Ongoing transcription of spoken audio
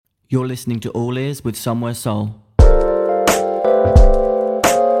You're listening to All Ears with Somewhere Soul.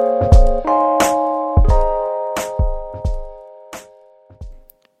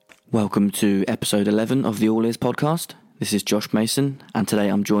 Welcome to episode 11 of the All Ears podcast. This is Josh Mason, and today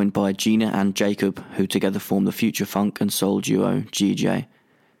I'm joined by Gina and Jacob, who together form the future funk and soul duo GJ.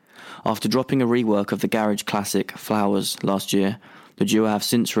 After dropping a rework of the garage classic Flowers last year, the duo have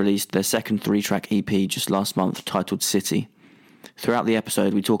since released their second 3-track EP just last month titled City. Throughout the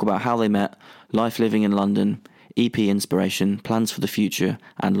episode, we talk about how they met, life living in London, EP inspiration, plans for the future,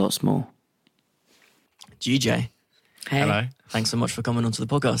 and lots more. GJ. Hey. Hello. Thanks so much for coming onto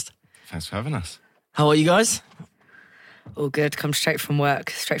the podcast. Thanks for having us. How are you guys? All good. Come straight from work,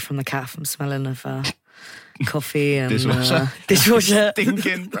 straight from the calf. I'm smelling of coffee and Dishwasher. dishwasher.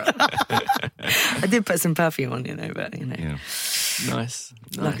 Stinking, bro. I did put some perfume on, but. Yeah. Nice.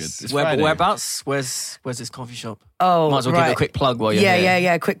 Good. It's Friday. Whereabouts? Where's this coffee shop? Oh, Might as well give it a quick plug while you're here.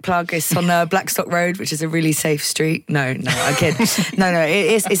 Yeah. Quick plug. It's on Blackstock Road, which is a really safe street. No, I kid. No.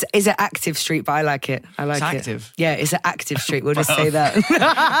 It's an active street, but I like it. It's active? Yeah, it's an active street. We'll just say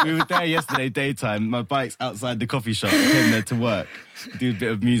that. We were there yesterday daytime. My bike's outside the coffee shop. I came there to work, do a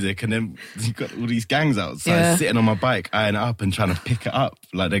bit of music, and then you got all these gangs outside sitting on my bike, eyeing it up and trying to pick it up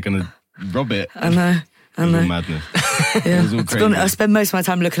like they're going to rob it. I know. It was all madness. It was all crazy. I spend most of my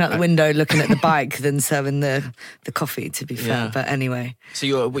time looking out the window, looking at the bike, than serving the coffee, to be fair. Yeah. But anyway. So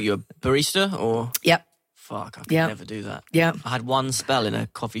you're a barista or? Yep. Fuck, I could Yep. never do that. Yeah. I had one spell in a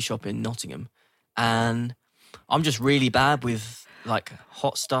coffee shop in Nottingham, and I'm just really bad with like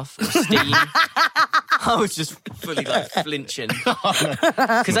hot stuff or steam. I was just fully like flinching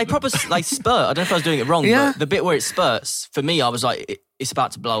because they proper like spurt. I don't know if I was doing it wrong, but the bit where it spurts, for me, I was like, it's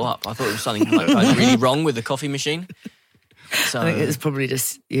about to blow up. I thought it was something like really wrong with the coffee machine. So I think it's probably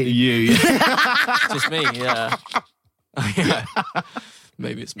just you. You. just me, yeah. Yeah.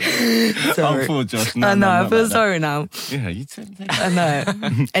 Maybe it's me. Sorry. I'm for Josh. I know, I feel like sorry now. that. Yeah, you said I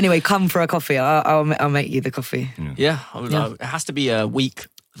know. Anyway, come for a coffee. I'll make you the coffee. Yeah, it has to be a week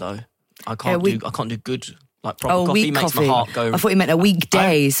though. I can't do good like proper coffee. Week Makes coffee. my heart go. I thought you meant a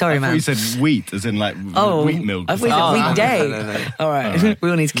weekday. Sorry, I man. thought you said wheat, as in like wheat milk. I thought you said weekday. No. All right. We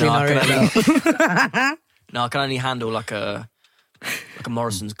all need to clean our ears out. No, I can only handle like a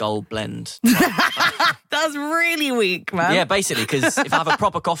Morrison's Gold blend. That's really weak, man. Yeah, basically, because if I have a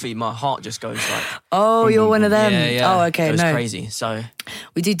proper coffee, my heart just goes like. Oh, you're one of them. Yeah. Oh, okay. Goes No, crazy. So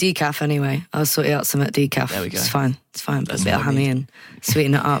we do decaf anyway. I'll sort you out some at decaf. There we go. It's fine. Put That's a bit what of I honey need. in,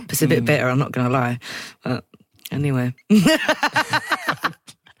 sweeten it up. It's a bit bitter. I'm not gonna lie, but anyway.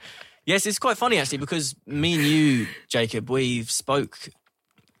 yes, it's quite funny actually because me and you, Jacob, we've spoke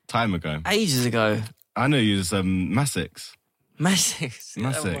Time ago. ages ago. I know you as Massix. Massive. Oh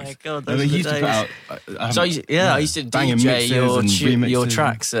my god, No, those they are the used to days. put out. I used to banging DJ mixes and your remixes.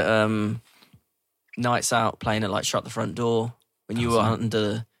 tracks at nights out, playing at like Shut the Front Door when you were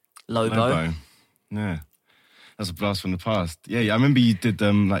under Lobo. Yeah. That's a blast from the past. Yeah, I remember you did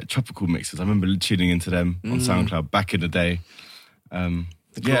like tropical mixes. I remember tuning into them on SoundCloud back in the day. And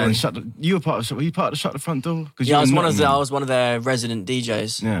you were part of. Were you part of Shut the Front Door? Yeah, I was one of their resident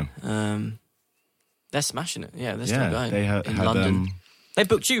DJs. Yeah. They're smashing it. Yeah, they're still going they had London. They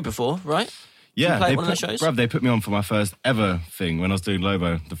booked you before, right? Yeah, you play they one of their shows? Bruv, they put me on for my first ever thing when I was doing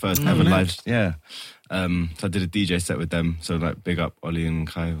Lobo, the first ever live. Yeah. So I did a DJ set with them. So like big up Ollie and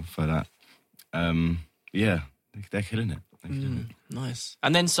Kai for that. Yeah, they're killing it. Nice.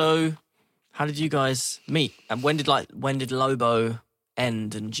 And then so, how did you guys meet? And when did Lobo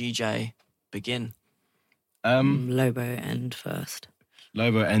end and GJ begin? Lobo end first.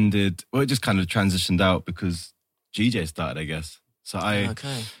 Lobo ended. Well, it just kind of transitioned out because GJ started, I guess. So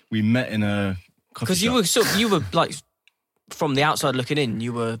we met in a coffee shop. Because you were like from the outside looking in,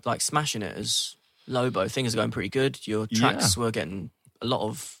 you were like smashing it as Lobo. Things are going pretty good. Your tracks were getting a lot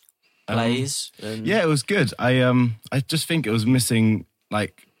of plays. Yeah, it was good. I just think it was missing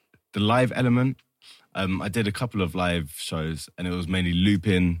like the live element. I did a couple of live shows and it was mainly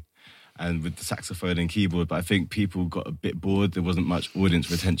looping and with the saxophone and keyboard, but I think people got a bit bored. There wasn't much audience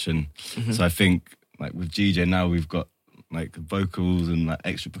retention. So I think like with GJ now we've got like vocals and like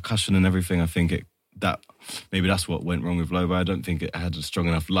extra percussion and everything. I think maybe that's what went wrong with Lobo. I don't think it had a strong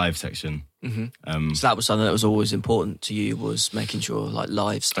enough live section. So that was something that was always important to you, was making sure like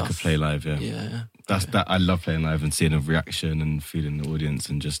live stuff. I could play live, yeah. Yeah. That I love playing live and seeing a reaction and feeling the audience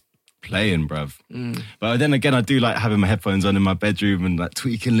and just playing, bruv. But then again, I do like having my headphones on in my bedroom and like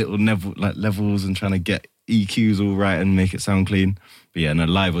tweaking little levels and trying to get EQs all right and make it sound clean. But yeah, no,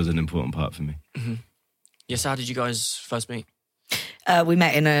 live was an important part for me. Yes, how did you guys first meet? We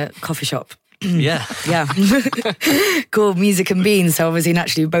met in a coffee shop. Yeah. Yeah. Called Music and Beans. So obviously,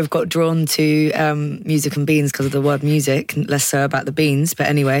 naturally, we both got drawn to Music and Beans because of the word music, less so about the beans. But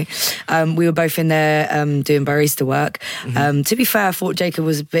anyway, we were both in there doing barista work. To be fair, I thought Jacob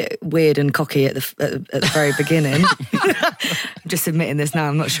was a bit weird and cocky at the very beginning. I'm just admitting this now.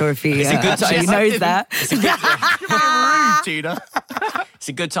 I'm not sure if he actually knows that. It's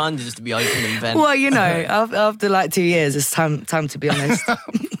a good time just to be open and vent. Well, you know, after like 2 years, it's time to be honest.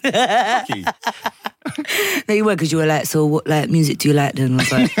 No, you were, because you were like, so what like music do you like then? I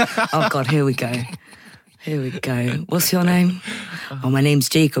was like, oh God, here we go. What's your name? Oh, my name's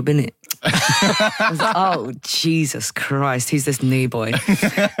Jacob, innit? I was like, oh, Jesus Christ, who's this new boy?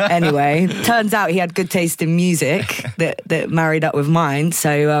 Anyway, turns out he had good taste in music that married up with mine.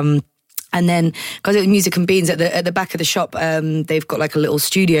 So, and then, because it was Music and Beans, at the back of the shop, they've got like a little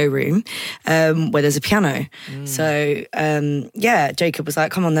studio room where there's a piano. So, Jacob was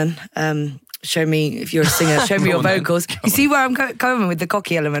like, come on then, show me if you're a singer, show me your vocals. You see where I'm going with the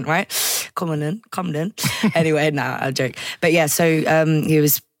cocky element, right? Come then. Anyway, I joke. But yeah, so he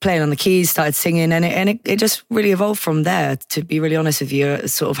was playing on the keys, started singing, and it just really evolved from there, to be really honest with you. I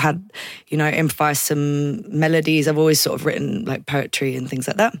sort of had, improvised some melodies. I've always sort of written like poetry and things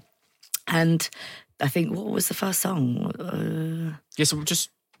like that. And I think, what was the first song? So just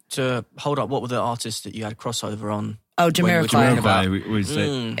to hold up, what were the artists that you had crossover on? Oh, Jamiroquai. We always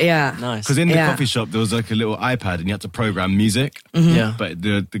say. Yeah. Nice. Because in the coffee shop, there was like a little iPad and you had to program music. Yeah. But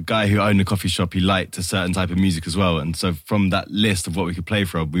the guy who owned the coffee shop, he liked a certain type of music as well. And so from that list of what we could play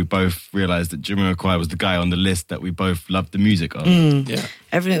from, we both realised that Jamiroquai was the guy on the list that we both loved the music of. Yeah.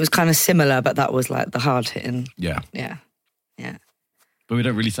 Everything was kind of similar, but that was like the hard hitting. Yeah. But we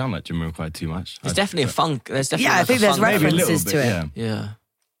don't really sound like Jamiroquai too much. There's definitely a funk. There's definitely I think there's references to it. Yeah.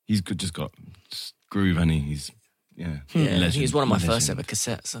 He's just got groove, and he's legend. He was one of my first ever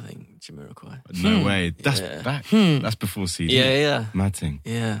cassettes, I think, Jamiroquai. No way. That's back. That's before CD. Yeah. Mad thing.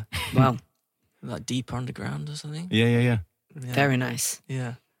 Yeah. Wow. Like Deep Underground or something. Yeah. Very nice.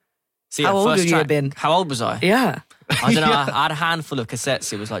 Yeah. See, How old first would you have been? How old was I? Yeah. I don't know. I had a handful of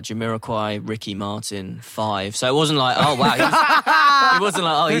cassettes. It was like Jamiroquai, Ricky Martin, Five. So it wasn't like, oh wow, it wasn't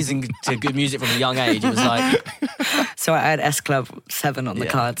like, oh, he's into good music from a young age. It was like, so I had S Club 7 on the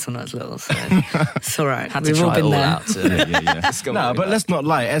cards when I was little. So it's all right. Had to try it all out. No, but let's not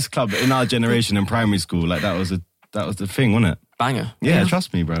lie. S Club in our generation in primary school, like that was the thing, wasn't it? Banger. Yeah,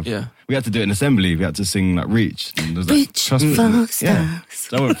 trust me, bro. Yeah. We had to do it in assembly. We had to sing like Reach. And there was, like, Reach trust me. for Yeah. stars.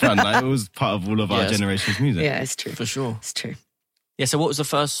 That was fun. Like, it was part of all of our generation's music. Yeah, it's true. For sure. It's true. Yeah, so what was the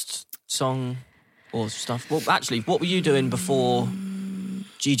first song or stuff? Well, actually, what were you doing before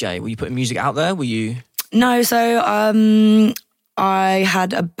GJ? Were you putting music out there? Were you... No, so I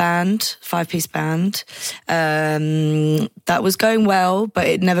had a band, 5-piece band, that was going well, but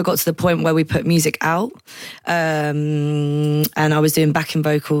it never got to the point where we put music out. And I was doing backing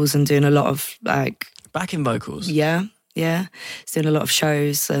vocals and doing a lot of like... Backing vocals? Yeah. It's doing a lot of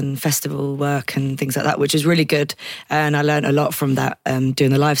shows and festival work and things like that, which is really good. And I learned a lot from that,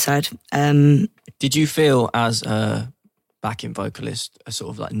 doing the live side. Did you feel as a backing vocalist a sort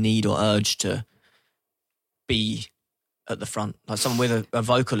of like need or urge to be at the front? Like someone with a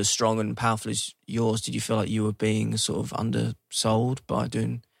vocal as strong and powerful as yours, did you feel like you were being sort of undersold by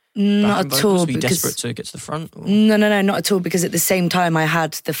doing... Not at all. Were you desperate to get to the front? Or? No, not at all. Because at the same time, I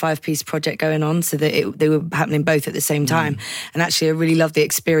had the 5-piece project going on, so that they were happening both at the same time. And actually, I really loved the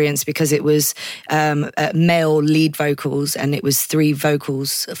experience because it was male lead vocals, and it was 3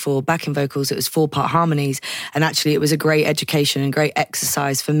 vocals for backing vocals. It was 4-part harmonies, and actually, it was a great education and great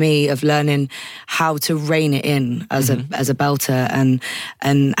exercise for me of learning how to rein it in as a belter,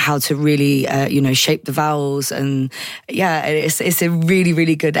 and how to really shape the vowels. And yeah, it's a really,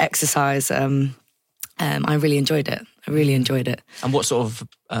 really good exercise. I really enjoyed it. And what sort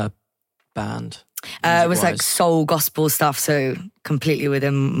of band? It was like soul gospel stuff, so completely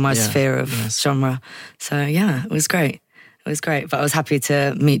within my sphere of genre. So yeah, it was great. But I was happy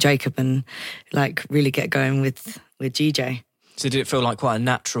to meet Jacob and like really get going with GJ. So did it feel like quite a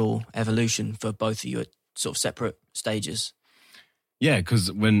natural evolution for both of you at sort of separate stages? Yeah,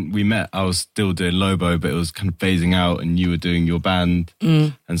 because when we met, I was still doing Lobo, but it was kind of phasing out, and you were doing your band.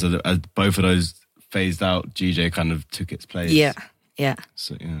 And so as both of those phased out, GJ kind of took its place. Yeah.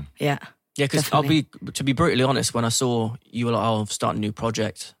 So, Yeah, because to be brutally honest, when I saw you were like, oh, I've started a new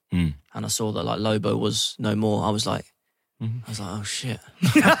project, and I saw that like Lobo was no more, I was like, oh shit.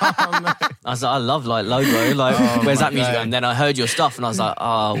 I was like, I love like Lobo, like where's that music? And then I heard your stuff and I was like,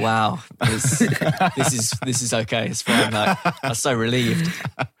 oh wow, this is okay, it's fine. Like, I was so relieved.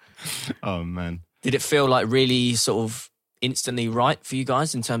 Oh man. Did it feel like really sort of instantly right for you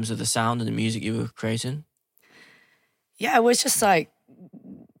guys in terms of the sound and the music you were creating? Yeah, it was just like,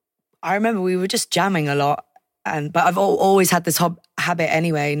 I remember we were just jamming a lot. But I've always had this habit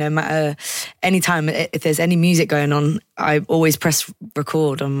anyway, no matter anytime if there's any music going on, I always press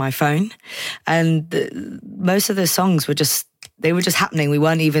record on my phone. And most of the songs were just happening. We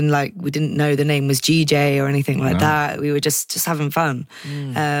weren't even like, we didn't know the name was GJ or anything like that. We were just having fun.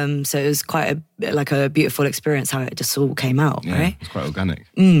 So it was quite a beautiful experience how it just all came out, right? It's quite organic.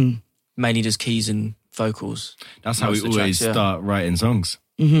 Mainly just keys and vocals. That's how we always start writing songs.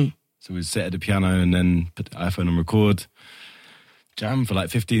 Mm-hmm. So we'd sit at the piano and then put the iPhone on record, jam for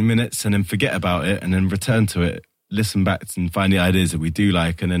like 15 minutes and then forget about it and then return to it, listen back and find the ideas that we do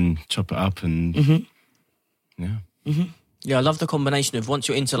like and then chop it up and yeah. Mm-hmm. Yeah, I love the combination of once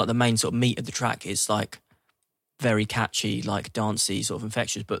you're into like the main sort of meat of the track, it's like very catchy, like dancey, sort of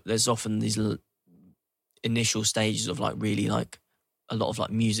infectious, but there's often these initial stages of like really like a lot of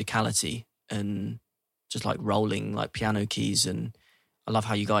like musicality and just like rolling like piano keys. And I love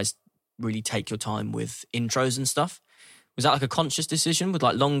how you guys really take your time with intros and stuff. Was that like a conscious decision with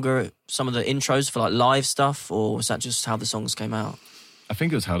like longer, some of the intros for like live stuff, or was that just how the songs came out? I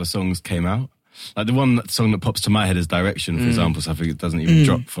think it was how the songs came out. Like the one song that pops to my head is Direction, for example, so I think it doesn't even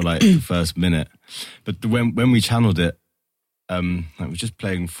drop for like the first minute. But when we channeled it, like we were just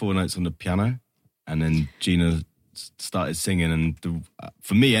playing 4 notes on the piano and then Gina started singing, and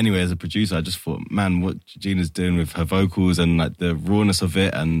for me anyway as a producer I just thought, man, what Gina's doing with her vocals and like the rawness of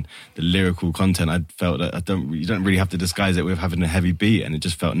it and the lyrical content, I felt that you don't really have to disguise it with having a heavy beat, and it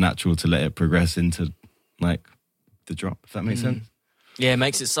just felt natural to let it progress into like the drop, if that makes sense. Yeah, it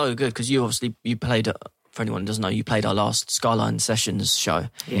makes it so good because you played, for anyone who doesn't know, you played our last Skyline Sessions show.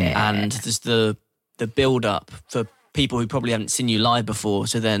 Yeah. And there's the build up for people who probably haven't seen you live before,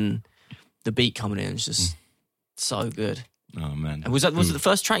 so then the beat coming in is just so good. Oh man. And was it the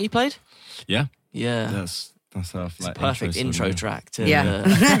first track you played? Yeah. Yeah. That's our like perfect intro song, track to, Yeah. to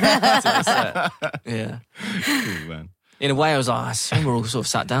the set. Yeah. Cool, man. In a way, I was like, I assume we're all sort of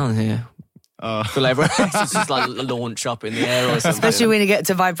sat down here. Oh. Feel everyone else is just like launch up in the air or something. Especially when you get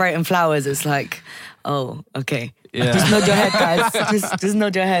to Vibrating Flowers, it's like, oh, okay. Yeah. Just nod your head, guys. Just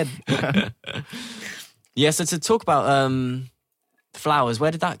nod your head. Yeah, so to talk about Flowers,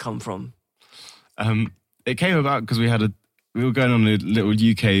 where did that come from? It came about because we were going on a little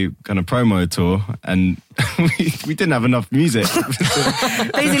UK kind of promo tour, and we didn't have enough music.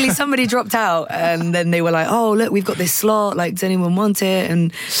 Basically, somebody dropped out, and then they were like, "Oh, look, we've got this slot. Like, does anyone want it?"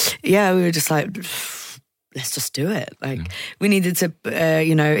 And yeah, we were just like, "Let's just do it." Like, we needed to,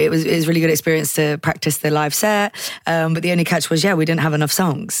 it was a really good experience to practice the live set. But the only catch was, we didn't have enough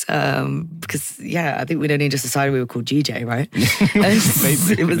songs because, I think we'd only just decided we were called GJ, right?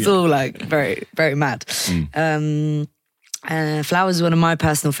 It was all like very, very mad. Flowers is one of my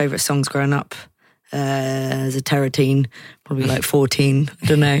personal favourite songs growing up. As a terror teen, probably like 14, I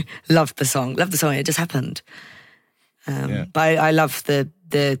don't know. Loved the song, it just happened. But I love the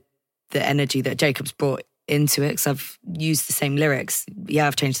energy that Jacob's brought into it, because I've used the same lyrics. Yeah,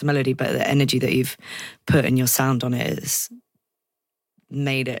 I've changed the melody, but the energy that you've put in your sound on it has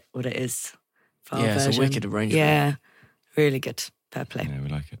made it what it is for our version. It's a wicked arrangement. Yeah, really good. Fair play. Yeah, we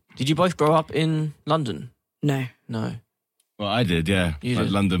like it. Did you both grow up in London? No. Well, I did, yeah. You like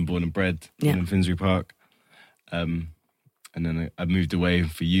did? London, born and bred, born in Finsbury Park. And then I moved away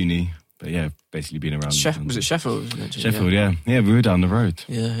for uni. But yeah, basically been around. Was it Sheffield? Wasn't it? Sheffield, yeah. Yeah, we were down the road.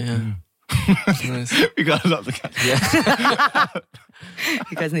 Yeah. Nice. We got a lot to catch. Yeah.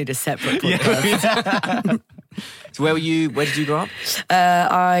 You guys need a separate podcast. So where did you grow up?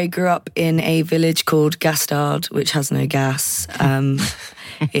 I grew up in a village called Gastard, which has no gas.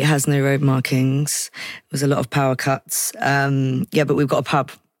 It has no road markings. There's a lot of power cuts. But we've got a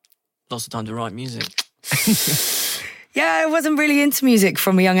pub. Lots of time to write music. Yeah, I wasn't really into music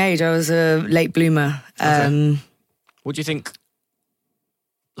from a young age. I was a late bloomer. Okay. What do you think,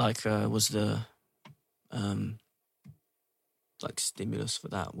 was the, stimulus for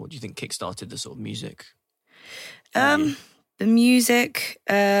that? What do you think kickstarted the sort of music? The music,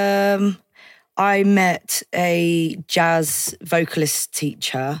 I met a jazz vocalist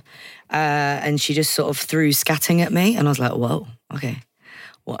teacher and she just sort of threw scatting at me, and I was like, whoa, okay.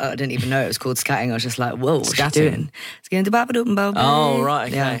 Well, I didn't even know it was called scatting. I was just like, whoa, what's she doing? It's getting to babadoo. Oh,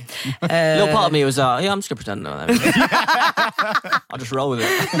 right, okay. Yeah. Little part of me was, I'm just going to pretend know that. I'll just roll with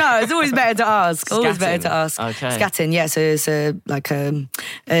it. No, it's always better to ask. Always Scatting. better to ask. Okay. Scatting, yeah. So it's a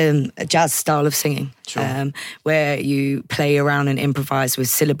jazz style of singing, Sure. where you play around and improvise with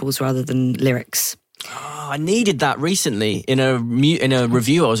syllables rather than lyrics. Oh, I needed that recently in a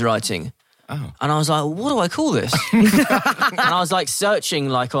review I was writing. Oh. And I was like, what do I call this? And I was like searching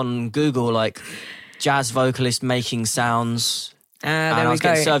like on Google, like jazz vocalist making sounds. And There I we was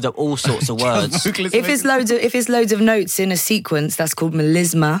getting go. served up all sorts of words. If it's loads of notes in a sequence, that's called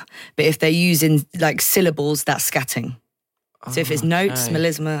melisma. But if they're using like syllables, that's scatting. So if it's notes, okay.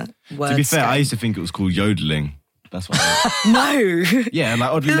 melisma, words. To be fair, I scatting. used to think it was called yodeling. That's what No. yeah, like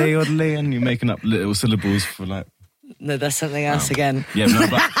oddly, and you're making up little syllables for like... No, that's something else again. Yeah, no,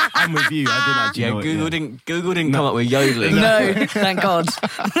 but I'm with you. I didn't actually Yeah, know it, Google didn't come up with yodeling. No, thank God.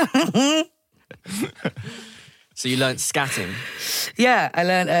 So you learnt scatting. Yeah, I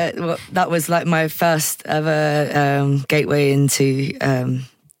learned that was like my first ever gateway into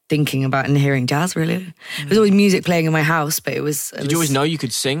thinking about and hearing jazz, really. There was always music playing in my house, but it was... Did you always know you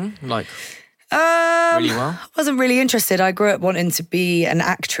could sing like Um, really well? I wasn't really interested. I grew up wanting to be an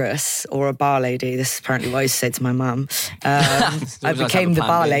actress or a bar lady. This is apparently what I used to say to my mum. I nice to have became a the plan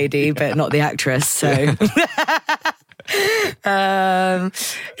bar B. lady, but not the actress. So, yeah,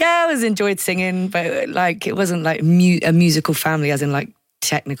 I always enjoyed singing, but like it wasn't like a musical family, as in like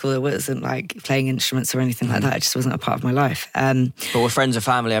technical. It wasn't like playing instruments or anything like that. It just wasn't a part of my life. But were friends or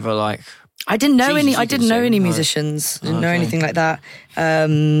family ever like, I didn't know Jesus, any. you I can didn't know sing, any right. musicians. Didn't know Okay. anything like that.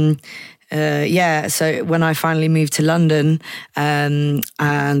 Yeah. So when I finally moved to London,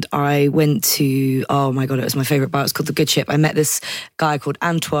 and I went to, oh my God, it was my favorite bar. It's called The Good Ship. I met this guy called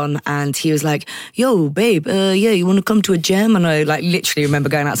Antoine, and he was like, "Yo, babe, yeah, you want to come to a jam?" And I like literally remember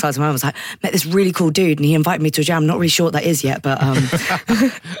going outside to my mum. I was like, met this really cool dude, and he invited me to a jam. Not really sure what that is yet, but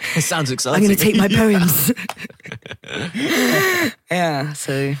it sounds I'm exciting. going to take my poems. Yeah.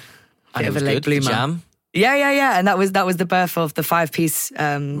 So. And Bit it of was a late good, the bloomer. jam. Yeah, and that was the birth of the 5-piece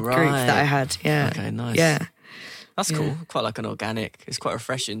group Right. that I had. Yeah, Okay, nice. Yeah, That's cool. Quite like an organic. It's quite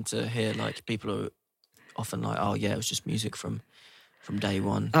refreshing to hear like people are often like, oh yeah, it was just music from day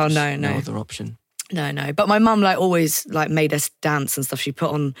one. Oh, Just no. other option. no. But my mum like always like made us dance and stuff. She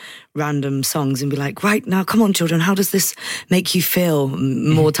put on random songs and be like, right now, come on, children, how does this make you feel?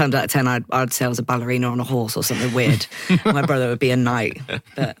 More times out of 10, I'd say I was a ballerina on a horse or something weird. My brother would be a knight.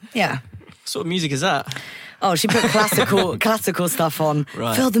 But yeah. What sort of music is that? Oh, she put classical stuff on.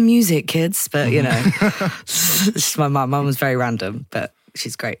 Right. Feel the music, kids. But you know, it's just my mum. Mum was very random, but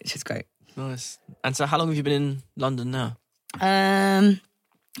she's great. She's great. Nice. And so how long have you been in London now?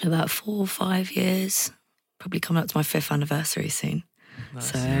 About 4 or 5 years. Probably coming up to my 5th anniversary soon.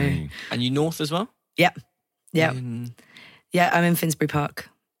 Nice. So, And you north as well? yeah. And Yeah, I'm in Finsbury Park.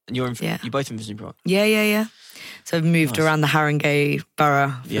 you're in, Yeah. you're both in Finsbury Park? Yeah. So I've moved Nice. around the Haringey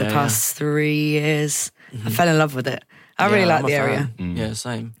borough for Yeah, the past 3 years. I fell in love with it. I really Yeah, like I'm the a area. fan. Yeah,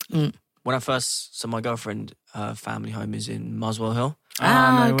 same. When I first, so my girlfriend, her family home is in Muswell Hill.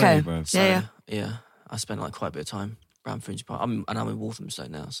 Ah, no okay. way, bro. Yeah. Yeah, I spent like quite a bit of time around Finsbury Park. I'm in Walthamstow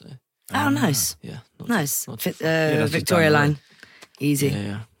now, so Oh, nice. yeah. Not Nice. Not too, that's just Victoria down the line. Easy.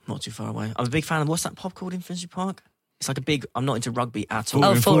 yeah, not too far away. I'm a big fan of, what's that pub called in Finsbury Park? It's like a big, I'm not into rugby at all.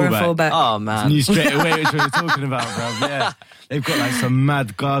 Oh, Fulham Fullback. fullback. Oh, man. Knew straight away which one we're talking about, bro. Yeah, they've got like some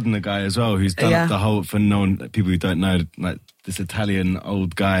mad gardener guy as well who's done Yeah. up the whole, for people who don't know, like this Italian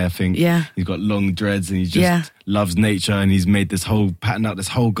old guy. I think. Yeah. He's got long dreads and he just Yeah. loves nature, and he's made patterned out this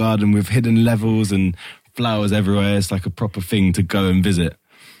whole garden with hidden levels and flowers everywhere. It's like a proper thing to go and visit.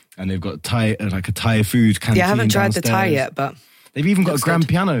 And they've got like a Thai food canteen. Yeah, I haven't tried the Thai downstairs. yet, but They've even got a Looks grand good.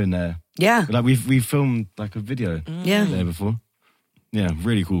 piano in there. yeah. Like we've filmed like a video Yeah. there before. Yeah,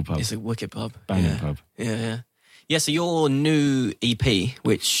 really cool pub. It's a wicked pub. Banging yeah. pub. Yeah. Yeah, so your new EP,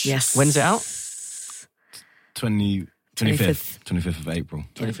 which, Yes. when's it out? 25th of April.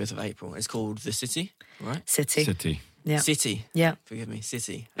 25th of April. It's called The City, right? City. City. Yeah. City. Yeah. Forgive me,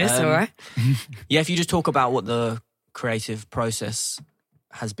 City. It's all right. Yeah, if you just talk about what the creative process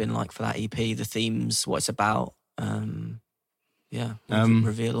has been like for that EP, the themes, what it's about,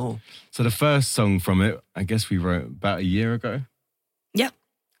 reveal all. So the first song from it, I guess we wrote about a year ago. Yeah.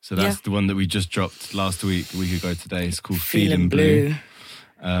 So that's Yeah. the one that we just dropped last week, a week ago today. It's called Feeling Feeling Blue.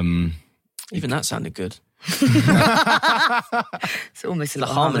 Even that sounded good. It's almost a The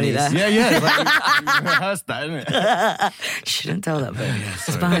little harmony harmonies. there. Yeah. You rehearsed that, isn't it? Shouldn't tell that, but it's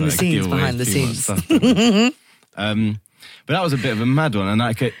Sorry, behind the like, scenes. giveaways, Behind the too much scenes. stuff. But that was a bit of a mad one, and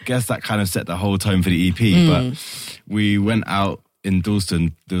I guess that kind of set the whole tone for the EP. But we went out in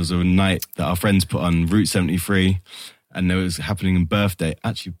Dalston. There was a night that our friends put on Route 73, and there was happening in Birthday.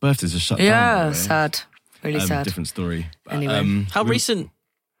 Actually, Birthdays are shut down. by Yeah, the way. sad. Really sad. Different story. But, Anyway. How recent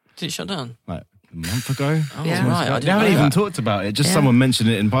did it shut down? like a month ago. Oh, Yeah. right. I They didn't haven't know even that. talked about it. Just Yeah. someone mentioned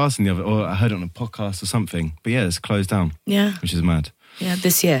it in passing the other, or I heard it on a podcast or something. But yeah, it's closed down, Yeah. which is mad. Yeah,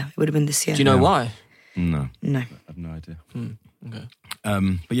 this year. It would have been this year. Do you know why? No, No. I have no idea. Okay.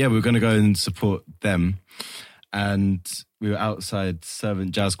 But yeah, we were going to go and support them. And we were outside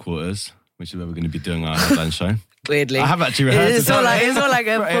Servant Jazz Quarters, which is where we're going to be doing our headline show. Weirdly. I have actually rehearsed It's all like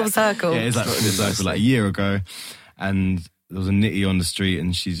a full circle. Yeah, it's like full circle, like a year ago. And there was a nitty on the street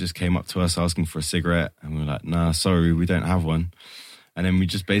and she just came up to us asking for a cigarette. And we were like, nah, sorry, we don't have one. And then we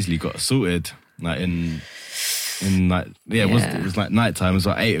just basically got assaulted, like in like, it was like nighttime. It was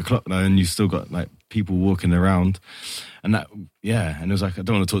like 8 o'clock now and you still got like people walking around. And that, and it was like, I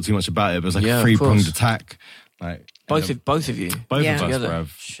don't want to talk too much about it, but it was like a three-pronged attack. Like Both of you? Both of us, Together? bruv.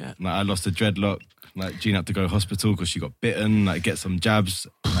 Shit. Like, I lost a dreadlock. Like, Gina had to go to hospital because she got bitten. Like, get some jabs.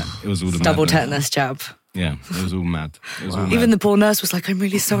 Like, it was all the Double madness. tetanus jab. Yeah, it was all mad. It was all mad. Even the poor nurse was like, I'm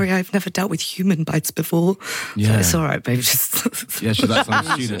really sorry, I've never dealt with human bites before. Yeah. So it's all right, babe. Just Yeah, she was like some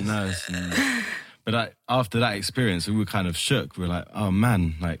student nurse. But after that experience, we were kind of shook. We were like, oh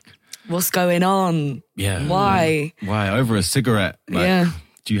man, like, what's going on? yeah, Why? Why over a cigarette? Like, Yeah.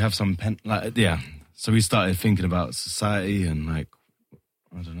 Do you have some pen? Like, yeah. So we started thinking about society and like,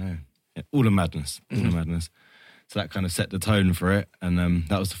 I don't know, all the madness, all the madness. So that kind of set the tone for it, and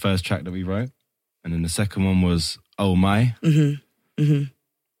that was the first track that we wrote, and then the second one was Oh My.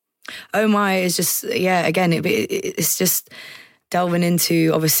 Oh My is just, again, it's just delving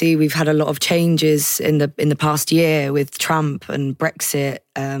into, obviously we've had a lot of changes in the past year with Trump and Brexit,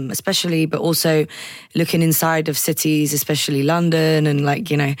 especially, but also looking inside of cities, especially London, and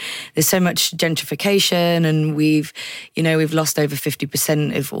like, you know, there's so much gentrification, and we've lost over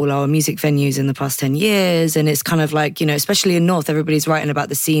 50% of all our music venues in the past 10 years. And it's kind of like, you know, especially in North, everybody's writing about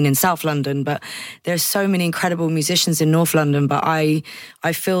the scene in South London, but there's so many incredible musicians in North London. But I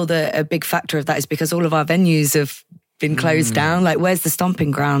feel that a big factor of that is because all of our venues have been closed down. Like, where's the stomping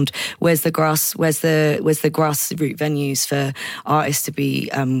ground? Where's the grassroots venues for artists to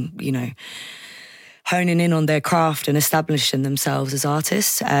be, honing in on their craft and establishing themselves as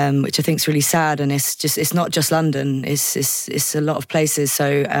artists, which I think is really sad. And it's not just London. It's a lot of places.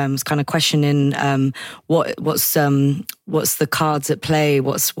 So it's kind of questioning what's the cards at play,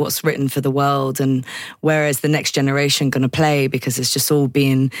 what's written for the world, and where is the next generation going to play, because it's just all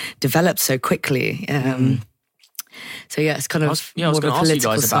being developed so quickly. So yeah, it's kind of I was more going of to a ask you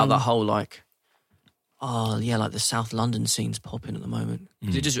political guys about song. that whole like the South London scene's popping at the moment.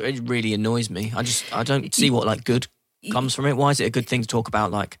 It really annoys me. I don't see what like good comes from it. Why is it a good thing to talk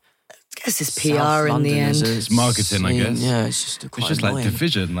about? Like, I guess it's South PR in London the as end. a It's marketing, I scene? guess. Yeah, it's just It's quite just annoying. like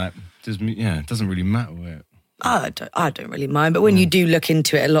division. Like, it doesn't really matter where. I don't really mind, but when you do look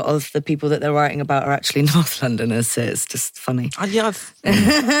into it, a lot of the people that they're writing about are actually North Londoners, so it's just funny. I've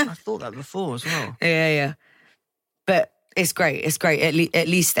thought that before as well. Yeah. But it's great. It's great. At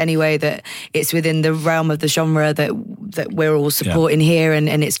least anyway that it's within the realm of the genre that we're all supporting here, and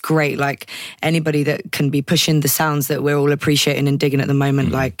it's great. Like, anybody that can be pushing the sounds that we're all appreciating and digging at the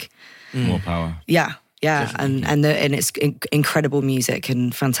moment, like, More power. yeah, and it's incredible music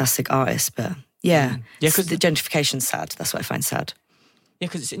and fantastic artists. But yeah, because the gentrification's sad. That's what I find sad. Yeah,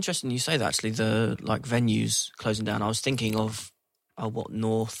 because it's interesting you say that, actually, the like venues closing down. I was thinking of what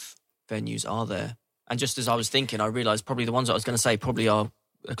North venues are there. And just as I was thinking, I realised probably the ones I was going to say probably are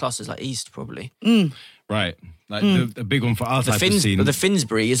the clusters like East, probably. Right. Like the big one for our type of scene. But the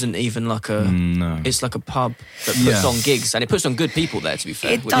Finsbury isn't even like a... no. It's like a pub that puts on gigs. And it puts on good people there, to be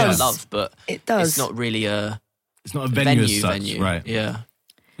fair. It which does. I love, but It does. it's not really a It's not a venue as such, venue. right? Yeah.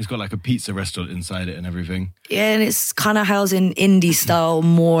 It's got like a pizza restaurant inside it and everything. Yeah, and it's kind of housing indie style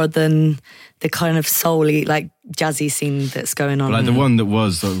more than the kind of soul-y, like jazzy scene that's going on. But like the one that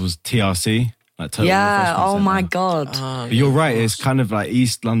was TRC. Like Total yeah, Refreshment oh my Centre. God. But you're right, it's kind of like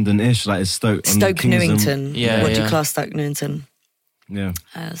East London-ish, like it's Stoke Newington. Yeah, What do you yeah. class Stoke Newington Yeah.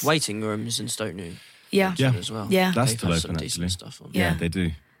 as? Waiting rooms in Stoke New Yeah. Yeah. as well. Yeah. That's They've still had open, some decent actually. stuff on. Yeah, Yeah. they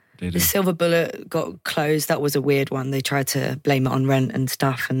do. They do. The Silver Bullet got closed. That was a weird one. They tried to blame it on rent and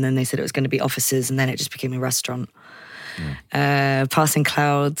stuff, and then they said it was going to be offices, and then it just became a restaurant. Passing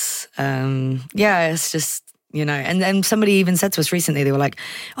Clouds. It's just, you know, and then somebody even said to us recently, they were like,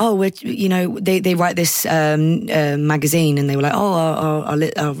 oh, they write this magazine, and they were like, oh,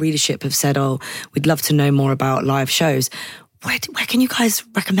 our readership have said, oh, we'd love to know more about live shows. Where can you guys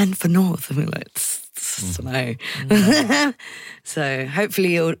recommend for North? And we're like, no. So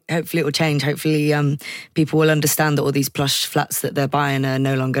hopefully it'll change. Hopefully people will understand that all these plush flats that they're buying are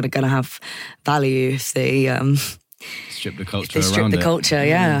no longer going to have value if they Strip the culture strip around the it. culture.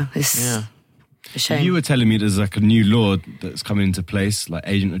 Yeah, it's Yeah. a shame. You were telling me there's like a new law that's coming into place, like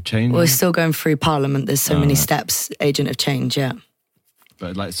Agent of Change. Well, it's still going through Parliament. There's so many steps. Agent of Change. Yeah.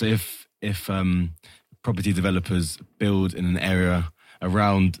 But like, so if property developers build in an area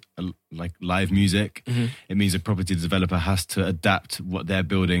around like live music. It means a property developer has to adapt what they're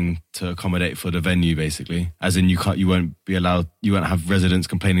building to accommodate for the venue, basically. As in, you won't have residents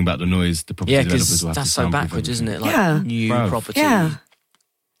complaining about the noise. The property developers will have to that's so soundproof backwards, everything. isn't it? Like Yeah. new Bruv. property Yeah.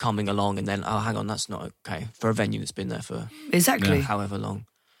 coming along, and then hang on, that's not okay for a venue that's been there for Exactly. however long.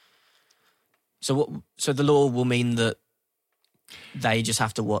 So the law will mean that they just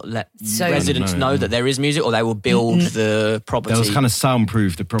have to let So- residents know that there is music, or they will build the property. They'll kind of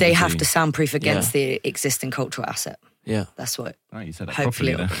soundproof the property. They have to soundproof against the existing cultural asset. Yeah. That's what. Right, you said that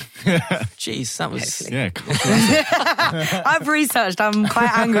Hopefully properly there. Jeez, that was. Hopefully. Yeah, cool. I've researched. I'm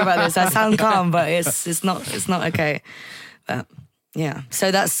quite angry about this. I sound calm, but it's not okay. But yeah,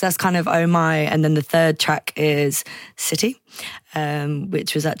 so that's kind of Oh My, and then the third track is City,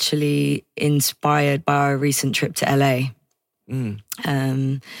 which was actually inspired by our recent trip to LA.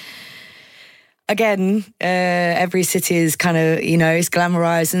 Again, every city is kind of, it's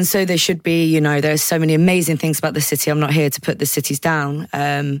glamorized, and so they should be. There's so many amazing things about the city. I'm not here to put the cities down.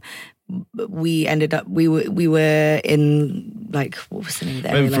 We ended up, we were in, like, what was the name of the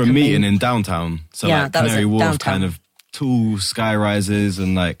We area? went for Like a meeting main- in downtown. So Yeah, like that was Canary it, Wharf, downtown. kind of tall sky rises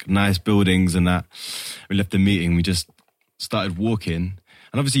and like nice buildings and that. We left the meeting, we just started walking.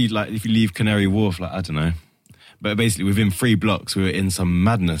 And obviously, like, if you leave Canary Wharf, like, I don't know. But basically, within 3 blocks, we were in some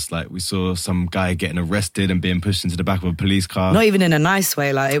madness. Like, we saw some guy getting arrested and being pushed into the back of a police car. Not even in a nice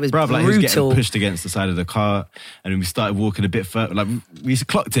way. Like, it was Bruv, like, he was getting brutal. pushed against the side of the car. And then we started walking a bit further. Like, we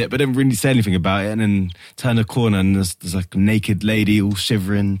clocked it, but didn't really say anything about it. And then turned a corner and there's like a naked lady all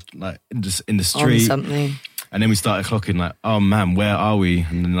shivering, like, in the On street. something. And then we started clocking like, oh man, where are we?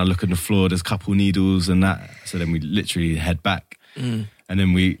 And then I look at the floor, there's a couple needles and that. So then we literally head back. And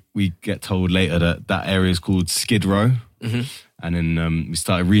then we get told later that area is called Skid Row. And then we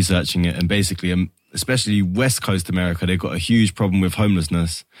started researching it. And basically, especially West Coast America, they've got a huge problem with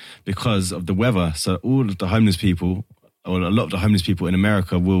homelessness because of the weather. So all of the homeless people, or a lot of the homeless people in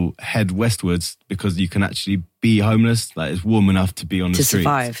America will head westwards because you can actually be homeless. Like, it's warm enough to be on the To streets.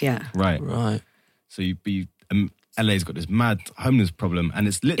 survive, yeah. Right. So LA's got this mad homeless problem, and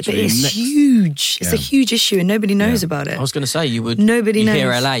it's But literally it's next. huge. It's a Yeah. huge issue and nobody knows about it. I was going to say, you Nobody hear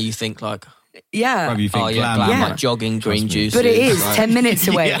knows. LA, you think like, Yeah. Bruv, you think oh yeah, glam, glam, Yeah. like jogging, green me. juice. But it is like, 10 minutes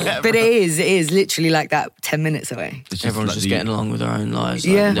away. Yeah, but it is literally like that 10 minutes away. It's everyone's like just the- getting along with their own lives,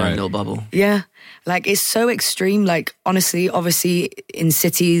 like, Yeah. in their own Right. little bubble. Yeah. Like, it's so extreme. Like, honestly, obviously, in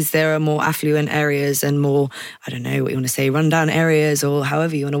cities, there are more affluent areas and more, I don't know what you want to say, rundown areas or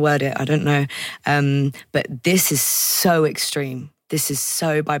however you want to word it. I don't know. But this is so extreme. This is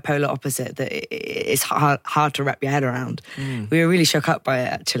so bipolar opposite that it's hard to wrap your head around. We were really shook up by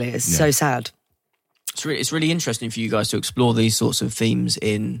it, actually. It's so sad. It's really interesting for you guys to explore these sorts of themes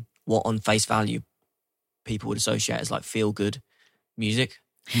in what, on face value, people would associate as like feel good music.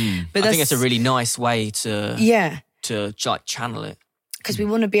 But I think it's a really nice way to like channel it. because we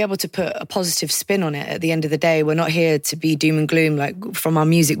want to be able to put a positive spin on it at the end of the day. We're not here to be doom and gloom. Like, from our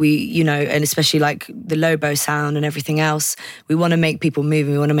music, and especially like the Lobo sound and everything else, we want to make people move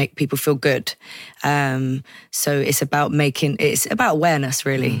and we want to make people feel good. So it's about awareness,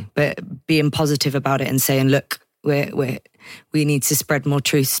 really, but being positive about it and saying, look, we need to spread more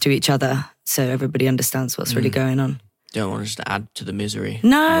truths to each other so everybody understands what's really going on. Don't want us to add to the misery.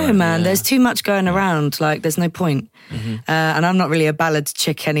 No, man, there's too much going around. Like, there's no point. And I'm not really a ballad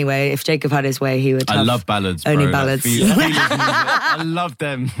chick anyway. If Jacob had his way, he would have I love ballads, bro. only Like, ballads. Feelings music. I love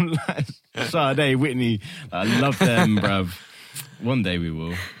them. Like, Sade, Whitney, I love them, bruv. One day we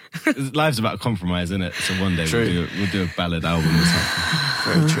will. Life's about compromise, isn't it? So one day we'll do a ballad album or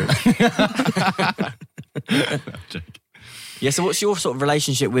something. Very true. I'm joking. Yeah, so what's your sort of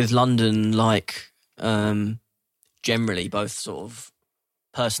relationship with London like, generally, both sort of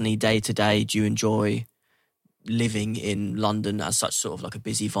personally, day to day? Do you enjoy living in London as such, sort of like a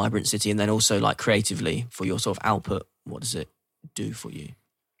busy, vibrant city? And then also like creatively for your sort of output, what does it do for you?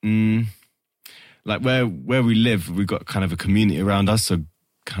 Like where we live, we've got kind of a community around us, so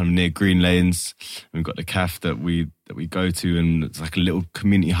kind of near Green Lanes. We've got the cafe that we go to, and it's like a little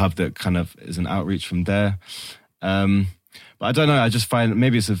community hub that kind of is an outreach from there. But I don't know, I just find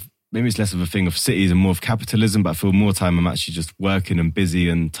maybe it's less of a thing of cities and more of capitalism, but I feel more time I'm actually just working and busy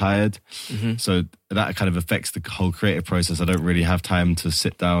and tired. So that kind of affects the whole creative process. I don't really have time to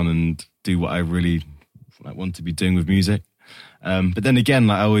sit down and do what I really want to be doing with music. But then again,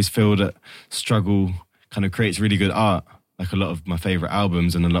 like, I always feel that struggle kind of creates really good art. Like, a lot of my favourite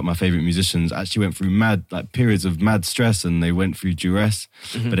albums and a lot of my favourite musicians actually went through periods of mad stress, and they went through duress.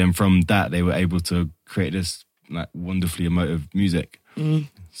 But then from that, they were able to create this like wonderfully emotive music.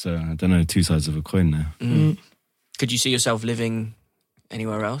 So I don't know, two sides of a coin there. Could you see yourself living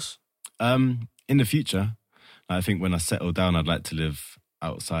anywhere else? In the future, I think when I settle down, I'd like to live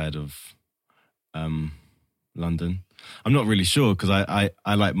outside of London. I'm not really sure because I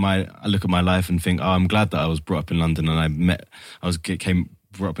look at my life and think, I'm glad that I was brought up in London and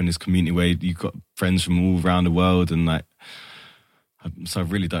brought up in this community where you've got friends from all around the world, and so I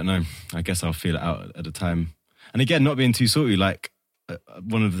really don't know. I guess I'll feel it out at the time. And again, not being too salty, like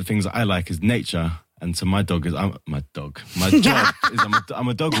one of the things that I like is nature. And so my job is I'm a dog walker.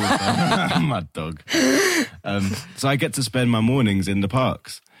 My dog. So I get to spend my mornings in the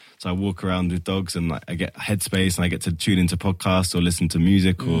parks. So I walk around with dogs and I get headspace and I get to tune into podcasts or listen to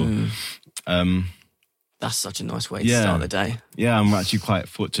music or... That's such a nice way to start the day. Yeah, I'm actually quite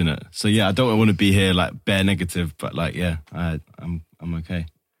fortunate. So yeah, I don't want to be here like bare negative, but like, I'm okay.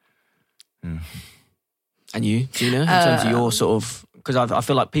 Yeah. And you, Gina, in terms of your sort of... Because I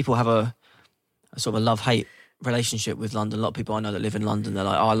feel like people have a sort of a love-hate relationship with London. A lot of people I know that live in London, they're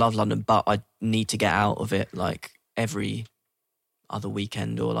like, I love London, but I need to get out of it like every other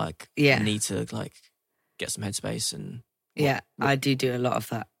weekend, or like I need to like get some headspace. And I do a lot of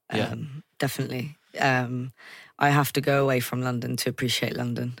that. Definitely. I have to go away from London to appreciate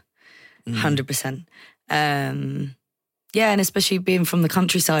London. 100%. And especially being from the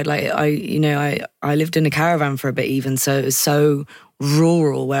countryside, like I lived in a caravan for a bit even, so it was so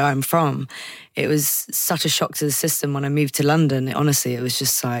rural where I'm from. It was such a shock to the system when I moved to London. Honestly, it was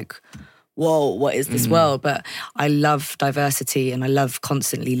just like, whoa, what is this world? But I love diversity and I love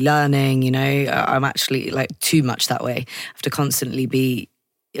constantly learning, I'm actually like too much that way. I have to constantly be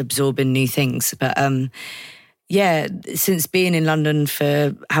absorbing new things. But since being in London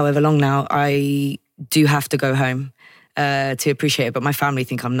for however long now, I do have to go home to appreciate it. But my family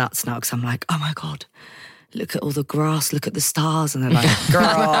think I'm nuts now because I'm like, oh my God, look at all the grass, look at the stars. And they're like,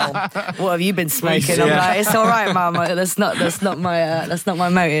 girl, what have you been smoking? I'm like, it's all right, Mum. That's not my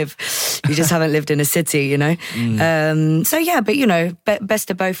motive. You just haven't lived in a city, but best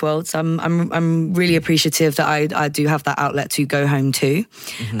of both worlds. I'm really appreciative that I do have that outlet to go home to.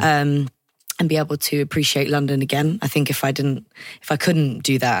 And be able to appreciate London again. I think if I couldn't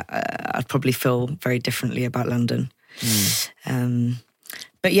do that, I'd probably feel very differently about London.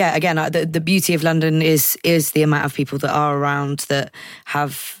 But yeah, again, the beauty of London is the amount of people that are around that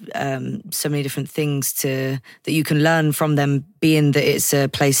have so many different things that you can learn from them, being that it's a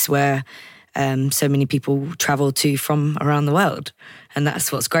place where so many people travel to from around the world. And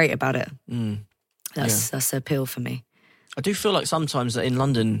that's what's great about it. That's the appeal for me. I do feel like sometimes that in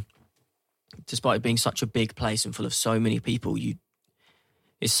London, despite it being such a big place and full of so many people,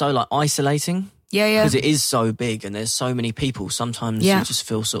 it's so like isolating. Yeah. Because it is so big and there's so many people. Sometimes you just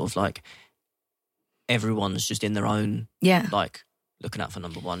feel sort of like everyone's just in their own, like looking out for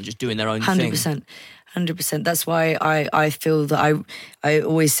number one, just doing their own thing. 100%. That's why I feel that I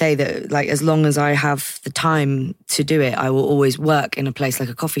always say that, like, as long as I have the time to do it, I will always work in a place like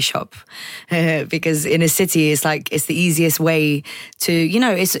a coffee shop. Because in a city, it's like, it's the easiest way to,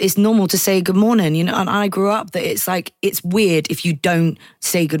 it's normal to say good morning, and I grew up that it's like, it's weird if you don't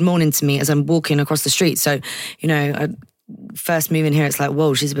say good morning to me as I'm walking across the street. So, first moving here, it's like,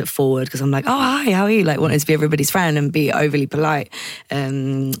 whoa, she's a bit forward, because I'm like, oh, hi, how are you? Like, wanting to be everybody's friend and be overly polite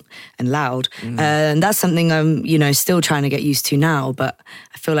and loud. And that's something I'm, still trying to get used to now. But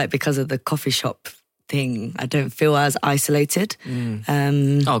I feel like because of the coffee shop thing, I don't feel as isolated.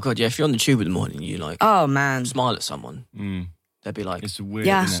 Oh, God, yeah. If you're on the tube in the morning, you like, oh, man, smile at someone. They'd be like, it's weird,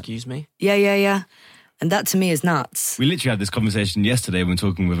 excuse me? Yeah. And that to me is nuts. We literally had this conversation yesterday when we were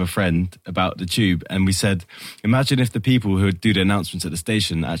talking with a friend about the tube, and we said, imagine if the people who do the announcements at the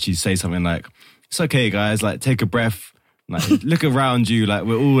station actually say something like, it's okay, guys, like, take a breath, like, look around you, like,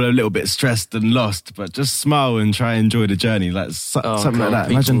 we're all a little bit stressed and lost, but just smile and try and enjoy the journey, like, something like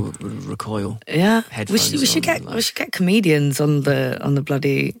that. Imagine would recoil. Yeah, we should get comedians on the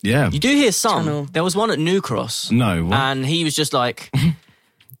bloody. Yeah, you do hear some. Channel. There was one at New Cross. No, what? And he was just like,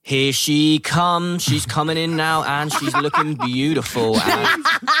 here she comes, she's coming in now, and she's looking beautiful. And,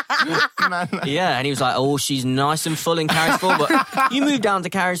 and he was like, oh, she's nice and full in carriage 4, but you move down to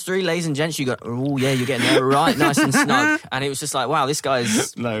carriage 3, ladies and gents, you go, oh yeah, you're getting there right nice and snug. And it was just like, wow, this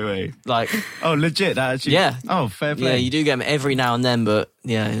guy's... No way. Like... Oh, legit, that actually... Yeah. Oh, fair play. Yeah, you do get them every now and then, but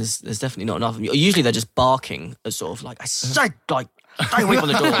yeah, there's definitely not enough. Usually they're just barking as sort of like, I say, like... Stay away from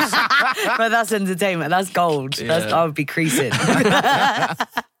the doors. But that's entertainment. That's gold. Yeah. I would be creasing.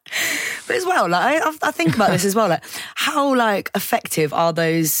 But as well, like I think about this as well, like how like effective are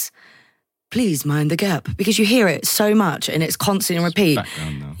those? Please mind the gap, because you hear it so much and it's constant and repeat.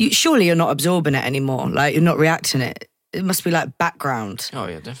 Surely you're not absorbing it anymore. Like you're not reacting it. It must be like background. Oh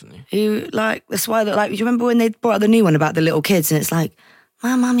yeah, definitely. That's why. Like, you remember when they brought out the new one about the little kids, and it's like,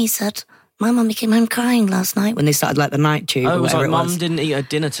 my mummy said, my mummy came home crying last night when they started like the night tube. Oh, or it was whatever like it was. Mum didn't eat her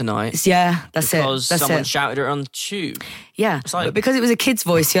dinner tonight Yeah, that's because it. That's someone it. shouted at her on the tube. Yeah, like- but because it was a kid's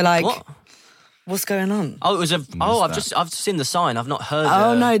voice, you're like, What? what's going on? Oh, it was a. Oh, I've seen the sign. I've not heard.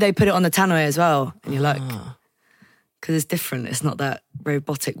 Oh no, they put it on the tannoy as well, and you're like, Ah. because it's different. It's not that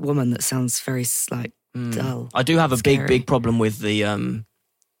robotic woman that sounds very like dull. I do have a Scary. big problem with the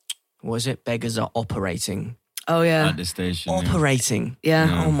what is it? Beggars are operating. Oh yeah, At this station. Operating.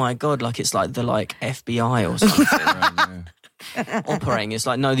 yeah. Oh my god! Like it's like the FBI or something. Right, yeah. Operating. It's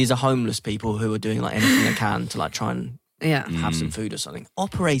like no, these are homeless people who are doing like anything they can to like try and Yeah. have some food or something.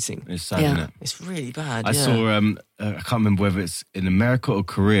 Operating. It's sad, Yeah. isn't it? It's really bad. I yeah. saw, I can't remember whether it's in America or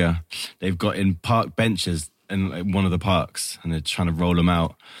Korea, they've got in park benches in like, one of the parks and they're trying to roll them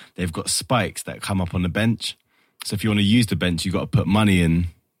out. They've got spikes that come up on the bench. So if you want to use the bench, you've got to put money in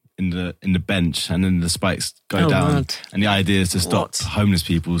the bench and then the spikes go Oh, down. mad. And the idea is to stop What? homeless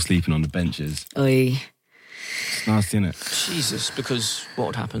people sleeping on the benches. Oy. It's nasty, isn't it? Jesus, because what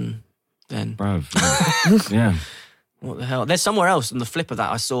would happen then? Bruv. Yeah. What the hell? There's somewhere else on the flip of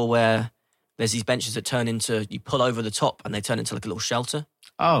that I saw where there's these benches that turn into, you pull over the top and they turn into like a little shelter.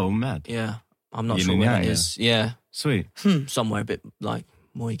 Oh, mad. Yeah. I'm not Yin sure and where yang, that yeah. is. Yeah. Sweet. Somewhere a bit like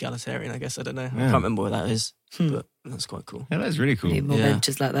more egalitarian, I guess. I don't know. I Yeah. can't remember where that is, but that's quite cool. Yeah, that's really cool. Need more Yeah.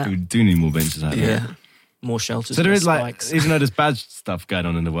 benches like that. We do need more benches like that. Yeah. More shelters. So there more is like, spikes. even though there's bad stuff going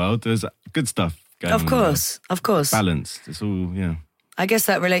on in the world, there's good stuff going on Of in the world. course, of course. Balanced. It's all, yeah. I guess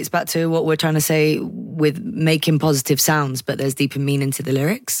that relates back to what we're trying to say with making positive sounds, but there's deeper meaning to the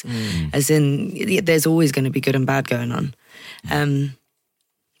lyrics. As in, there's always going to be good and bad going on.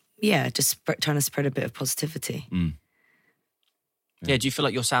 Yeah, just trying to spread a bit of positivity. Yeah, do you feel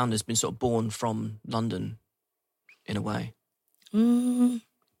like your sound has been sort of born from London in a way?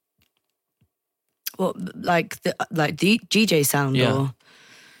 What, like the GJ sound Yeah. or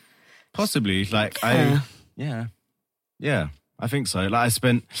Possibly. Like Yeah. Yeah. I think so. Like I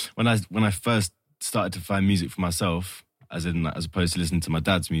spent when I first started to find music for myself, as in like, as opposed to listening to my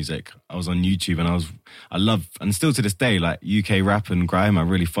dad's music, I was on YouTube and I love, and still to this day, like UK rap and grime, I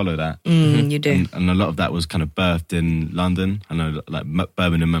really follow that. you do. And a lot of that was kind of birthed in London. I know like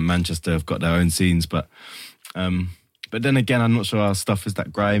Birmingham and Manchester have got their own scenes, but then again, I'm not sure our stuff is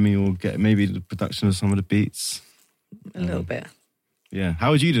that grimy or get maybe the production of some of the beats. A little bit. Yeah.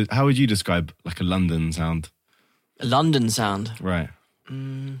 How would you describe like a London sound? A London sound. Right.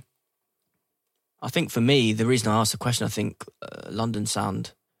 I think for me, the reason I asked the question, I think London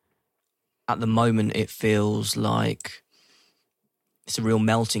sound, at the moment, it feels like it's a real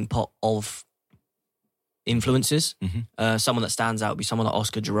melting pot of influences. Someone that stands out would be someone like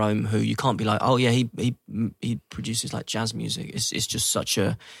Oscar Jerome, who you can't be like, oh yeah, he produces like jazz music. It's just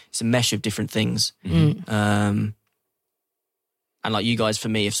it's a mesh of different things. And like you guys, for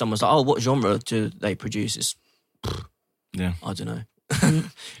me, if someone's like, oh, what genre do they produce? It's, Yeah. I don't know.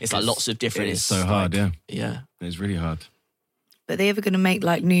 It's like lots of different. It's so hard, like, yeah. Yeah. It's really hard. But are they ever going to make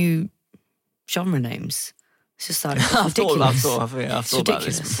like new genre names? It's just like I've thought ridiculous. about this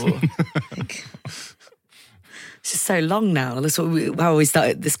ridiculous. before. It's just so long now. That's how we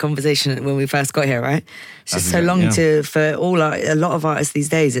started this conversation when we first got here, right? It's just That's so long yeah. for a lot of artists these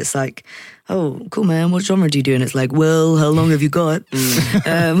days. It's like, oh, cool, man. What genre do you do? And it's like, well, how long have you got?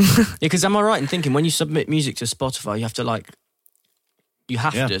 Yeah, because am I right in thinking when you submit music to Spotify, you have to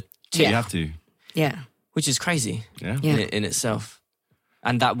Yeah. to tick, You have to. Yeah, which is crazy Yeah. Yeah. in itself,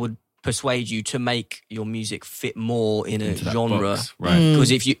 and that would persuade you to make your music fit more in a Into that genre. box, right.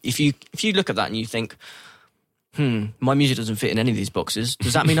 Because if you look at that and you think, my music doesn't fit in any of these boxes,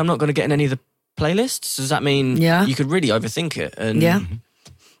 does that mean I'm not going to get in any of the playlists? Does that mean Yeah. you could really overthink it? And yeah.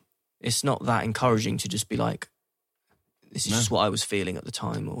 it's not that encouraging to just be like, this is just what I was feeling at the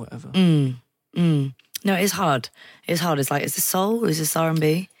time or whatever. No, it's hard. It's hard. It's like, is this soul? Is this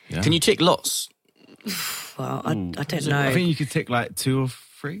R&B? Yeah. Can you tick lots? Well, I don't know. I think you could tick like 2 or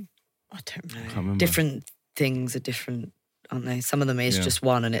 3. I don't know. remember. Different things are different, aren't they? Some of them is Yeah. just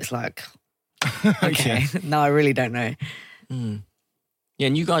one, and it's like, okay. No, I really don't know. Yeah,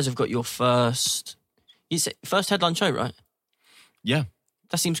 and you guys have got your first headline show, right? Yeah.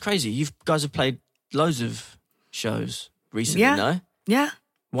 That seems crazy. You guys have played loads of shows recently, Yeah. no? Yeah.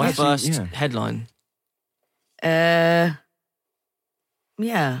 Why Actually, first yeah. headline?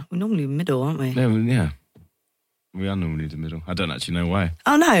 Yeah, we're normally middle, aren't we? Yeah. We are normally the middle. I don't actually know why.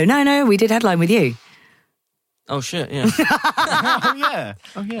 Oh, no. We did headline with you. Oh shit, yeah. Oh, yeah.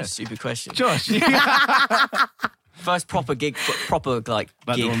 Oh, yeah. Stupid question. Josh. First proper gig, proper like Like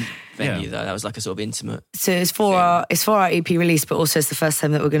the gig one- venue yeah. though. That was like a sort of intimate. So it's for our EP release, but also it's the first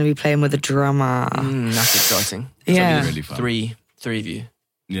time that we're going to be playing with a drummer. That's exciting. Yeah. Really fun. Three of you.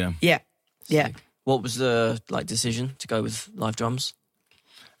 Yeah. Yeah. Yeah. Sick. What was the decision to go with live drums?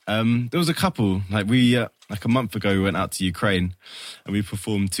 There was a couple. Like we, like a month ago, we went out to Ukraine, and we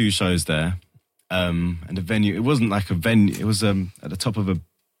performed 2 shows there. And the venue, it wasn't like a venue. It was at the top of a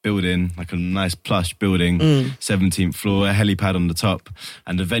building, like a nice plush building, 17th floor, a helipad on the top,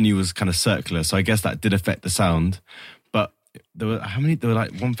 and the venue was kind of circular. So I guess that did affect the sound. But there were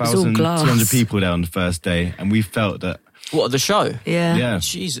like 1,200 people there on the first day, and we felt that. What, the show? Yeah. Yeah.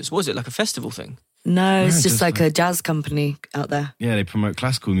 Jesus, was it like a festival thing? No, it's No, just just like a jazz company out there. Yeah, they promote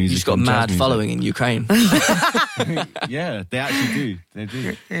classical music. You just got and jazz mad music. following in Ukraine. Yeah, they actually do. They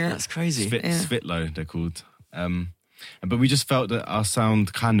do. That's crazy. Svitlo, they're called. But we just felt that our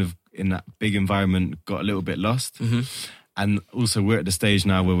sound kind of in that big environment got a little bit lost. Mm-hmm. And also we're at the stage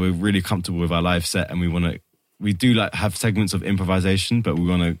now where we're really comfortable with our live set, and we do like have segments of improvisation, but we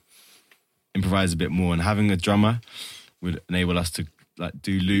want to improvise a bit more. And having a drummer would enable us to like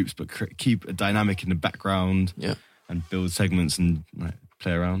do loops, but keep a dynamic in the background. Yeah. And build segments and like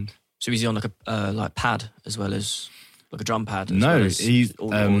play around. So is he on like a pad as well as like a drum pad? No, he's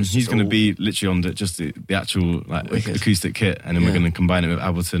going to be literally on the actual like Wicked. acoustic kit, and then we're going to combine it with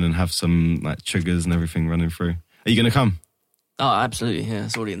Ableton and have some like triggers and everything running through. Are you going to come? Oh, absolutely. Yeah,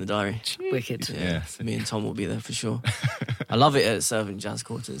 it's already in the diary. Wicked. Yeah, me and Tom will be there for sure. I love it at Servant Jazz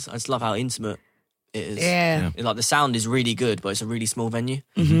Quarters. I just love how intimate it is. Yeah. Like the sound is really good, but it's a really small venue.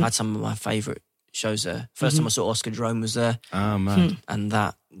 I had some of my favourite shows there. First time I saw Oscar Jerome was there. Oh man. And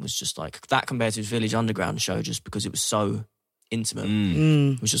that was just like, that compared to his Village Underground show, just because it was so intimate,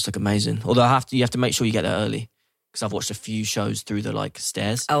 it was just like amazing. Although you have to make sure you get there early, because I've watched a few shows through the like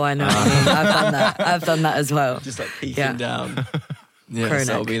stairs. Oh, I know. I've done that. I've done that as well. Just like peeking down. Yeah, Chronic.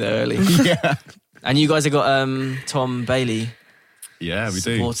 so I'll be there early. Yeah. And you guys have got Tom Bailey Yeah, we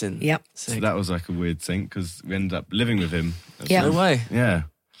do. supporting. Yep. So that was like a weird thing because we ended up living with him. Yeah. No way. Yeah.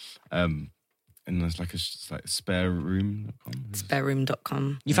 And there's like spareroom.com.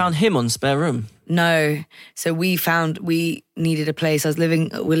 Spareroom.com. You found him on Spare Room? No. So we needed a place. We're living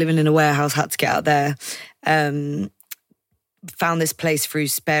in a warehouse, had to get out there. Found this place through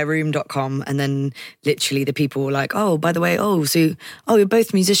spareroom.com, and then literally the people were like, oh, by the way, you're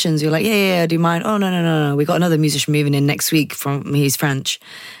both musicians. You're like, yeah, do you mind? Oh, no. We got another musician moving in next week he's French.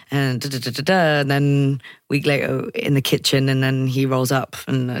 And and then a week later in the kitchen, and then he rolls up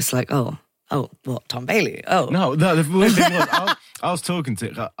and it's like, oh, what, Tom Bailey? Oh. No, the weird thing was, I was talking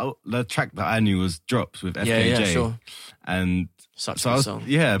to the track that I knew was Drops with FKJ. Yeah, sure. And Such so a I good was, song.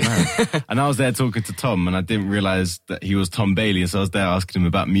 yeah, man. And I was there talking to Tom, and I didn't realise that he was Tom Bailey. So I was there asking him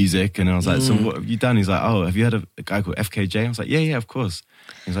about music, and I was like, so what have you done? He's like, oh, have you heard of a guy called FKJ? I was like, yeah, of course.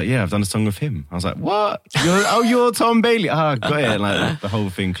 He's like, yeah, I've done a song with him. I was like, what? You're Tom Bailey? Ah, got it. And like the whole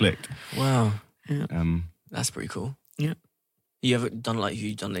thing clicked. Wow. Yeah. That's pretty cool. Yeah. You ever done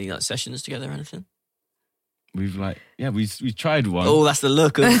any like sessions together or anything? We've we tried one. Oh, that's the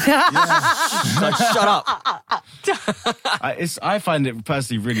look of like, shut up. I find it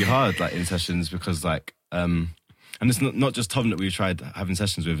personally really hard, like in sessions, because like, and it's not just Tom that we've tried having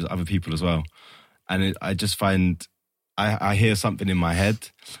sessions with, it's other people as well. And I just find I hear something in my head,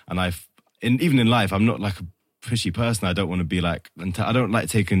 and even in life, I'm not like a pushy person. I don't want to be like, I don't like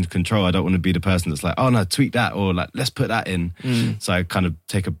taking control. I don't want to be the person that's like, oh no, tweak that, or like, let's put that in. So I kind of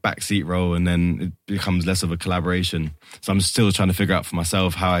take a backseat role, and then it becomes less of a collaboration. So I'm still trying to figure out for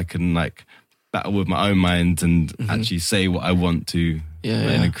myself how I can like battle with my own mind and actually say what I want to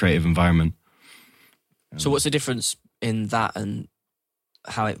in a creative environment. So what's the difference in that and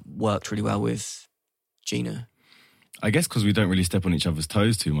how it worked really well with Gina? I guess because we don't really step on each other's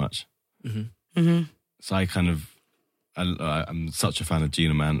toes too much. So I'm such a fan of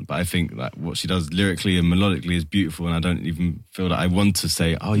Gina, man. But I think that what she does lyrically and melodically is beautiful, and I don't even feel that I want to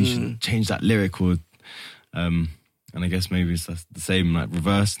say, oh, you should change that lyric, or and I guess maybe it's the same, like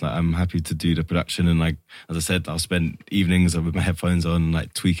reverse. Like I'm happy to do the production, and like as I said, I'll spend evenings with my headphones on,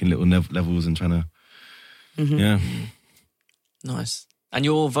 like tweaking little levels and trying to, Nice. And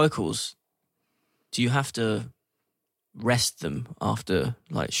your vocals, do you have to rest them after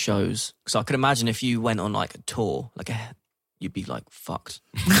like shows? Because I could imagine if you went on like a tour, you'd be like fucked.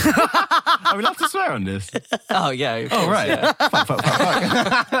 I would love to swear on this. Oh yeah. Of Oh course, right. Yeah. Fuck.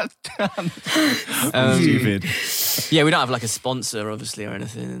 Stupid. Yeah, we don't have like a sponsor, obviously, or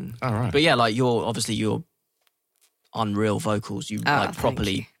anything. All right. But yeah, like your unreal vocals, you like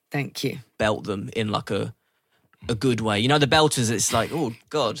properly Thank you. belt them in like a a good way. You know, the belters, it's like, oh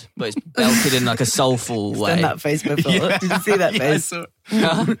God, but it's belted in like a soulful way. Done that face before. Did you see that face? Look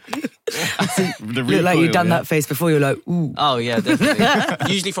like you've done that face before. You're like, ooh. Oh yeah, definitely.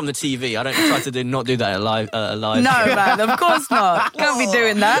 Usually from the TV. I don't try to not do that live. No, man, of course not. Can't be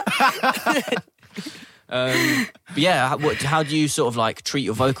doing that. But yeah, how do you sort of like treat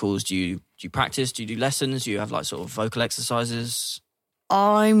your vocals? Do you practice? Do you do lessons? Do you have like sort of vocal exercises?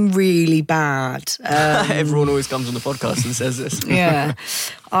 I'm really bad. Everyone always comes on the podcast and says this. Yeah.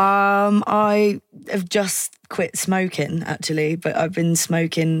 I have just quit smoking, actually, but I've been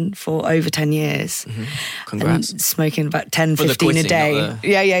smoking for over 10 years. Mm-hmm. Congrats. And smoking about 10, For the 15 a quitting, day. not the-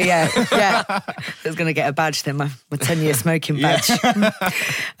 Yeah. I was going to get a badge then, my 10-year smoking badge.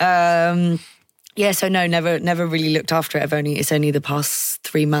 Yeah, so no, never really looked after it. It's only the past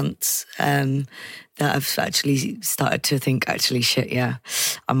 3 months that I've actually started to think, actually, shit, yeah,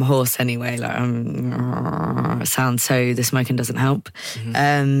 I'm a horse anyway. Like, sound, so the smoking doesn't help.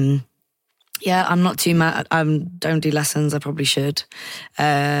 Mm-hmm. Yeah, I'm not too mad. I don't do lessons. I probably should.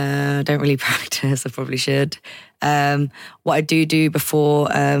 Don't really practice. I probably should. What I do before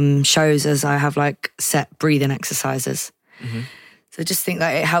shows is I have like set breathing exercises. Mm-hmm. So I just think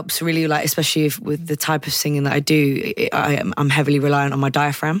that it helps really, like, especially with the type of singing that I do, I'm heavily reliant on my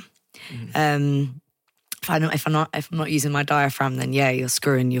diaphragm. Mm-hmm. If I'm not using my diaphragm, then yeah, you're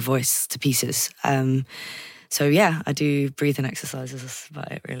screwing your voice to pieces. So yeah, I do breathing exercises. That's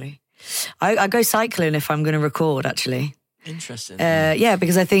about it, really. I go cycling if I'm going to record, actually. Interesting. Yeah,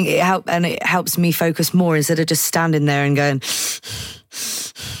 because I think it helps me focus more instead of just standing there and going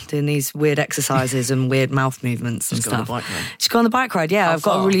doing these weird exercises and weird mouth movements and stuff. Just go on the bike ride. Yeah, I've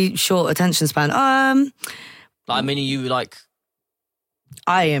got a really short attention span. I mean, are you like?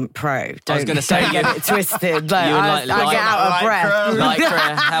 I am pro. Don't get it twisted. Like, I get out of breath.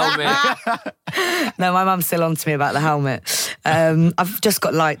 Lycra helmet. No, my mum's still on to me about the helmet. I've just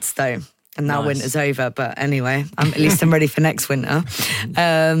got lights though, and now winter's over. But anyway, at least I'm ready for next winter.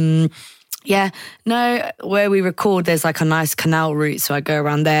 Yeah, no, where we record, there's like a nice canal route, so I go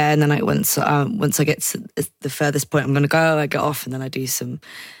around there, and then once I get to the furthest point I'm going to go, I get off, and then I do some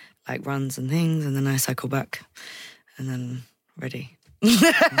like runs and things, and then I cycle back, and then ready.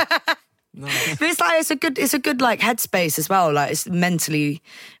 Nice. But it's a good like headspace as well. Like, it's mentally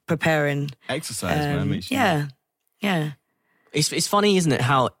preparing. Exercise, man, makes you. Yeah. It's funny, isn't it?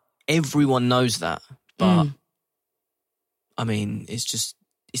 How everyone knows that, but I mean, it's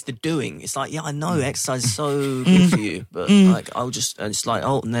the doing. It's like, yeah, I know exercise is so good for you, but like, it's like,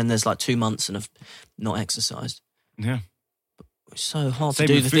 and then there's like 2 months and I've not exercised. Yeah. It's so hard Same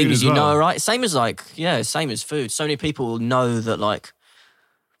to do with the food things as you well. know, right? Same as food. So many people know that, like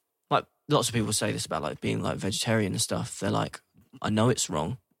lots of people say this about like being like vegetarian and stuff. They're like, I know it's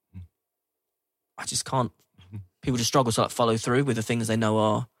wrong. I just can't. People just struggle to like follow through with the things they know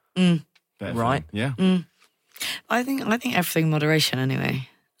are right. Yeah. I think everything in moderation anyway.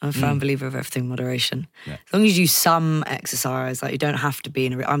 I'm a firm believer of everything in moderation. Yeah. As long as you do some exercise, like, you don't have to be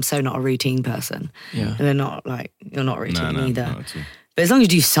in I'm so not a routine person. Yeah. And they're not like, you're not routine either. Not at all. But as long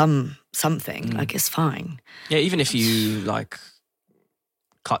as you do something, like, it's fine. Yeah, even if you like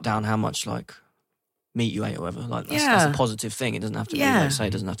cut down how much like meat you ate or whatever, like that's a positive thing. It doesn't have to be, like say, it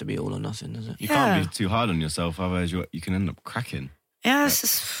doesn't have to be all or nothing, does it? You can't be too hard on yourself, otherwise you can end up cracking. Yeah, it's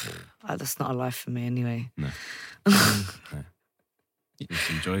just, that's not a life for me anyway. No.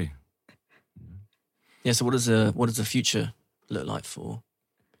 Just enjoy. Yeah. So what does the future look like for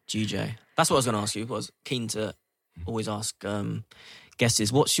GJ? That's what I was going to ask you. I was keen to always ask guests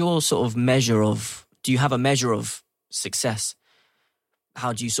is, what's your sort of measure of? Do you have a measure of success?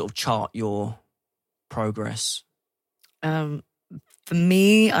 How do you sort of chart your progress? For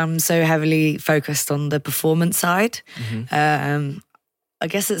me, I'm so heavily focused on the performance side. I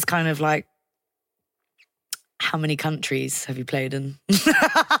guess it's kind of like, how many countries have you played in?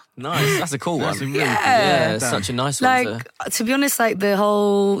 Nice, that's a cool one. That's a really yeah, cool it's such a nice one. Like, to be honest, like, the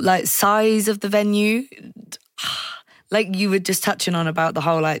whole like size of the venue, like, you were just touching on about the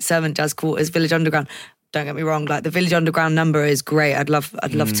whole like Servant Jazz Quarters, Village Underground. Don't get me wrong, like, the Village Underground number is great. I'd love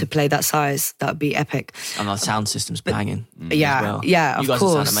to play that size. That would be epic. And our sound system's banging. Yeah, as well. yeah, you of guys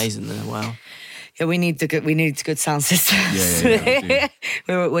course. sound amazing there. Wow. Yeah, we need good sound systems. Yeah,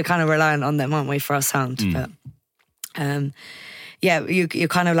 we're kind of reliant on them, aren't we, for our sound? But yeah, you're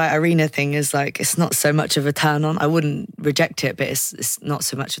kind of like, arena thing is like, it's not so much of a turn on. I wouldn't reject it, but it's not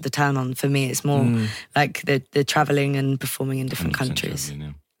so much of the turn on for me. It's more like the traveling and performing in different countries.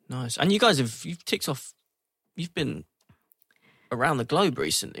 Nice. And you guys you've ticked off. You've been around the globe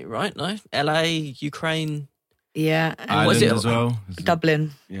recently, right? No, LA, Ukraine. Yeah, Ireland was it as well?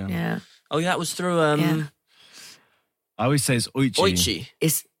 Dublin. Yeah. Yeah. Oh, yeah, that was through I always say it's Oichi. Oichi.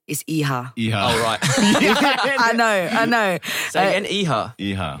 It's Iha. Iha. Oh, right. I know. Say again, Iha.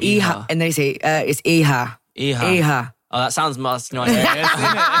 Iha. Iha, and they say it's Iha. Iha. Iha. Oh, that sounds much nicer.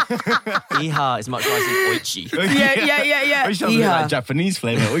 Iha is much nicer than Oichi. Yeah. Which sounds a bit Iha. like Japanese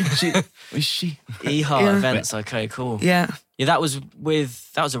flavour. Oichi. Oishi. Iha Yeah. events. Okay, cool. Yeah. Yeah, that was a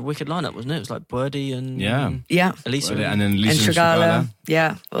wicked lineup, wasn't it? It was like Birdie and Yeah. Yeah. Elisa. And then And Lisa and Trigala. Trigala.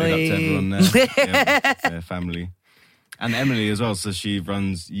 Yeah. Big up to Oi. everyone there. Yeah, their family. And Emily as well, so she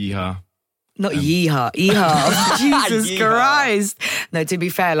runs Yeehaw. Not yeehaw. Jesus Yeehaw. Christ. No, to be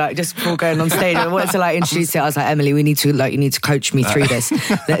fair, like just before going on stage, I wanted to like introduce it. I was like, Emily, you need to coach me through this.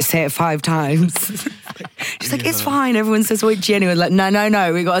 Let's say it 5 times. She's like, it's fine. Everyone says Oichi anyway. Like,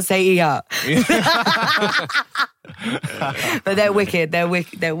 no, we gotta say Iha. But they're wicked. They're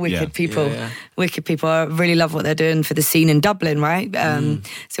wicked people. Yeah. Wicked people. I really love what they're doing for the scene in Dublin, right?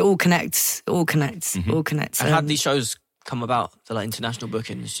 So it all connects. All connects. And how did these shows come about? The like international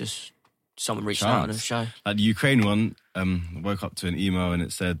bookings, just someone reached out on a Chance. show. Like the Ukraine one, I woke up to an email and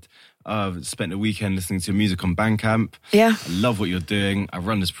it said, I've spent a weekend listening to music on Bandcamp. Yeah. I love what you're doing. I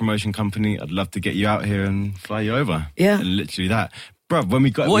run this promotion company. I'd love to get you out here and fly you over. Yeah. And literally that. Bruv, when we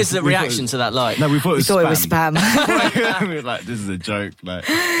got... What we is the thought- we thought it reaction was- to that like? No, we thought it We was thought it was spam. we were like, this is a joke. Like,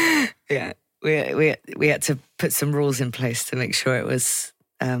 Yeah, we had to put some rules in place to make sure it was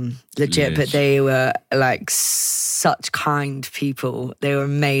legit. But Lich. they were like such kind people. They were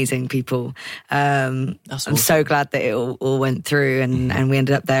amazing people. That's I'm awesome. so glad that it all went through and we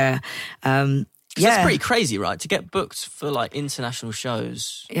ended up there. 'Cause Yeah, That's pretty crazy, right? To get booked for like international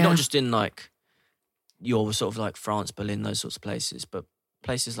shows, Yeah. not just in like your sort of like France, Berlin, those sorts of places, but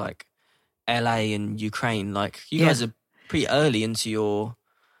places like LA and Ukraine. Like you Yeah. guys are pretty early into your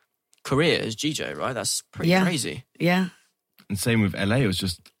career as GJ, right? That's pretty Yeah. crazy. yeah. and same with LA. It was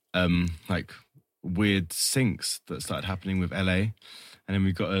just like weird syncs that started happening with LA. And then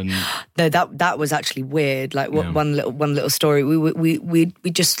we got an... No, that was actually weird. Like Yeah. one little story.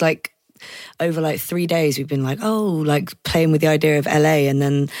 We just like over like 3 days we've been like, oh, like playing with the idea of LA, and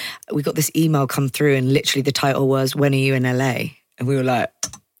then we got this email come through and literally the title was "When are you in LA?" And we were like,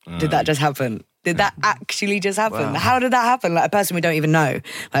 did that just happen? Did that actually just happen? Wow. How did that happen? Like a person we don't even know.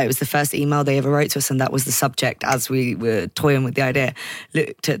 Like it was the first email they ever wrote to us, and that was the subject as we were toying with the idea.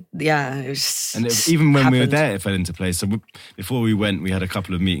 Looked at, it was. And even when we were happened. there, it fell into place. So before we went, we had a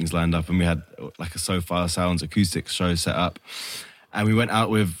couple of meetings lined up and we had like a So Far Sounds acoustic show set up. And we went out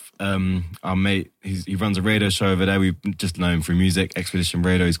with our mate. He runs a radio show over there. We just know him through music, Expedition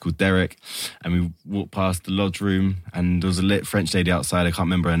Radio. He's called Derek. And we walked past the lodge room and there was a lit French lady outside. I can't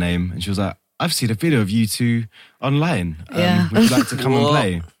remember her name. And she was like, I've seen a video of you two online. Yeah. Would you like to come and What?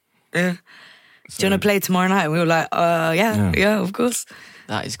 play? Yeah. Do you want to play tomorrow night? And we were like, yeah, of course.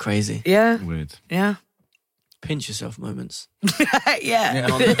 That is crazy. Yeah, Weird. yeah. Pinch yourself moments. yeah.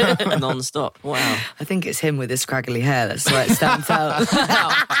 Non-stop. Wow. I think it's him with his scraggly hair that's like stands out.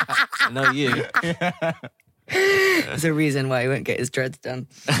 I know you. There's a reason why he won't get his dreads done.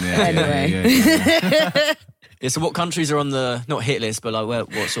 Yeah, Anyway. yeah. Yeah, so what countries are on the, not hit list, but like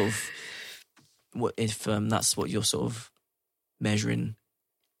what sort of, what if that's what you're sort of measuring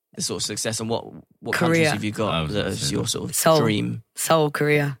the sort of success, and what countries Korea. have you I got was that gonna is say your that. sort of Seoul. dream? Seoul,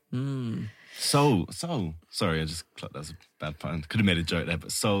 Korea. Mm. Soul. Sorry, I just clocked that was a bad pun. Could have made a joke there,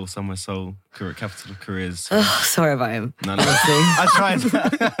 but Seoul, somewhere Seoul, Korea, capital of Korea is. Oh, sorry about him. No, I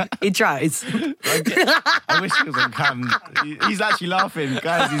tried. He tries. I wish he was on cam. He's actually laughing,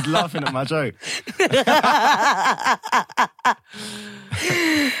 guys. He's laughing at my joke.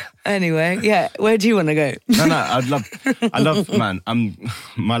 Anyway, yeah. Where do you want to go? No, I love, man.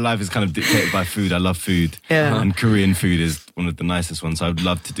 My life is kind of dictated by food. I love food, Yeah. and Korean food is one of the nicest ones. So I would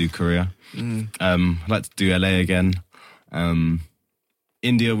love to do Korea. I'd like to do LA again.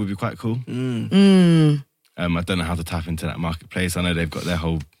 India would be quite cool. I don't know how to tap into that marketplace. I know they've got their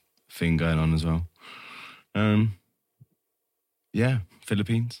whole thing going on as well. Yeah,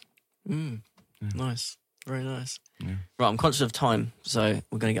 Philippines. Nice. Very nice. Yeah. Right, I'm conscious of time, so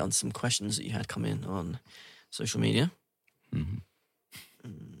we're going to get on to some questions that you had come in on social media.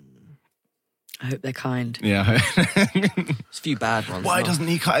 I hope they're kind. Yeah. There's a few bad ones. Why not- doesn't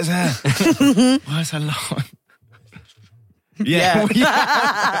he cut his hair? Why is that long? Yeah.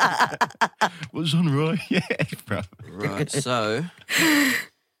 What genre? Yeah, bro. Right, so...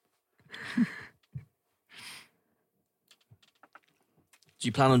 Do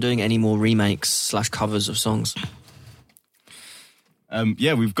you plan on doing any more remakes / covers of songs?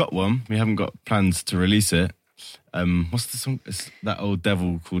 Yeah, we've got one. We haven't got plans to release it. What's the song? It's that old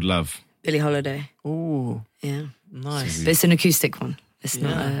devil called Love. Billie Holiday. Ooh, Yeah. nice. But it's an acoustic one. It's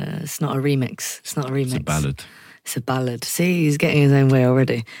Yeah. not a remix. It's not a remix. It's a ballad. It's a ballad. See, he's getting his own way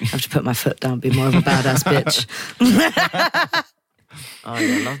already. I have to put my foot down, be more of a badass bitch. Oh,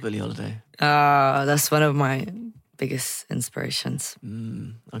 yeah, I love Billie Holiday. That's one of my biggest inspirations.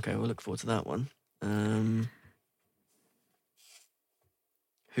 Okay, we'll look forward to that one.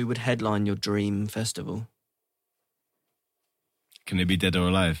 Who would headline your dream festival? Can it be dead or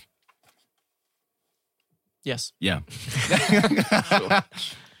alive? Yes. Yeah.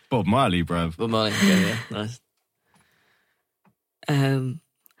 Bob Marley, bruv. Bob Marley. Okay, yeah, nice.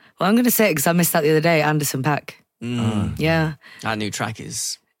 Well, I'm going to say it because I missed that the other day. Anderson .Paak. Yeah. That new track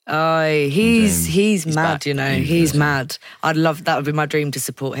is... Oh, he's mad, back. you know. He's mad. I'd love, that would be my dream to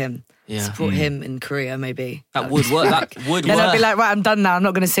support him. Yeah. Support him in Korea, maybe. That would work. That would Then work. I'd be like, right, I'm done now. I'm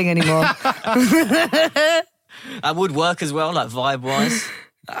not going to sing anymore. That would work as well, like vibe-wise.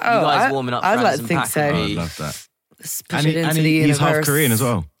 You guys warming up for I'd like to Anderson think .Paak so. would Oh, I be- love that. Let's push it into the he's universe. half Korean as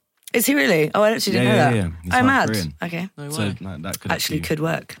well. Is he really? Oh, I actually didn't know that. Yeah. He's I'm half mad. Korean. Okay. No way. So like, that could Actually could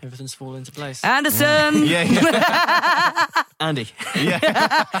work. Everything's falling into place. Anderson! Yeah. Andy.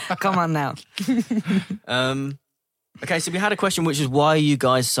 Come on now. Okay, so we had a question which is, why are you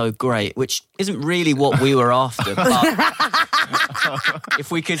guys so great? Which isn't really what we were after, but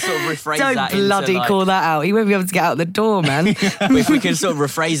if we could sort of rephrase Don't that bloody into like, call that out. He won't be able to get out the door, man. if we could sort of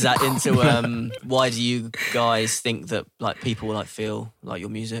rephrase that into why do you guys think that like people like feel like your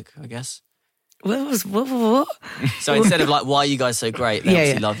music, I guess. What? So instead of like, why are you guys so great? They Yeah,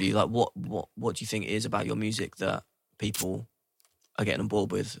 obviously yeah. love you. Like what do you think it is about your music that people are getting on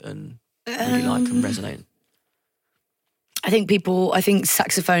board with and really like and resonate? I think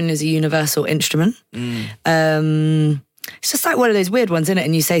saxophone is a universal instrument. It's just like one of those weird ones, isn't it?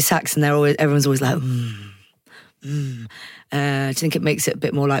 And you say sax and everyone's always like, Do you think it makes it a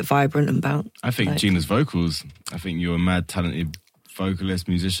bit more like vibrant and bounce? I think Like- Gina's vocals. I think you're a mad, talented vocalist,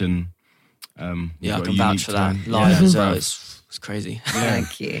 musician. Yeah, You've I got can a vouch unique for that. tone. Live Yeah, as well. bruv. It's crazy.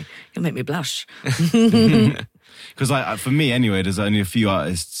 Thank you. You'll make me blush. Because for me, anyway, there's only a few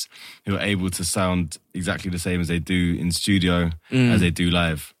artists who are able to sound exactly the same as they do in studio as they do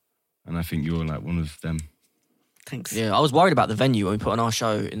live, and I think you're like one of them. Thanks. Yeah, I was worried about the venue when we put on our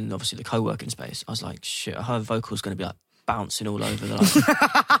show in obviously the co-working space. I was like, shit, her vocal's going to be like bouncing all over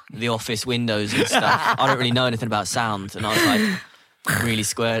the office windows and stuff. I don't really know anything about sound, and I was like really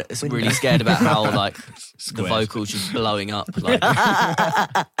scared about how like the Squared. vocals just blowing up like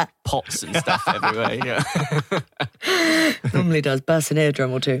pots and stuff everywhere. Yeah. Normally does. Burst an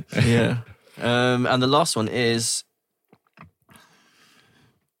eardrum or two. Yeah. And the last one is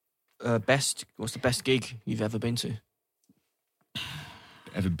what's the best gig you've ever been to?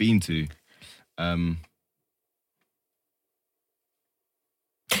 Ever been to?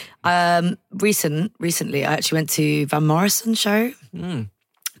 Recently, I actually went to Van Morrison's show.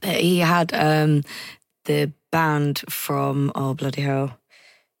 But he had the band from, oh bloody hell,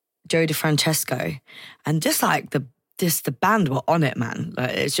 Joe DeFrancesco, and just like the band were on it, man.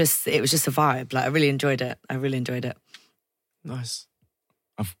 Like it was just a vibe. Like I really enjoyed it. Nice.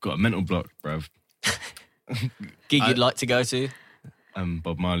 I've got a mental block, bruv. Gig you'd like to go to?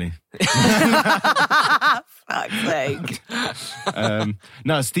 Bob Marley. Fuck's sake.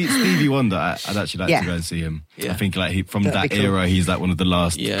 No, Stevie Wonder. I'd actually like to go and see him. Yeah. I think like from That'd that be cool. era, he's like one of the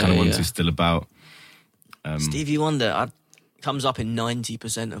last kind of ones yeah. who's still about. Stevie Wonder comes up in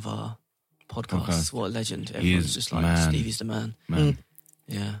 90% of our podcasts. Podcast. What a legend! He Everyone's is just like man. Stevie's the man. Man.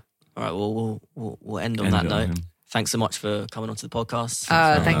 Yeah. All right. Well, we'll end on End that it on note. him. Thanks so much for coming onto the podcast.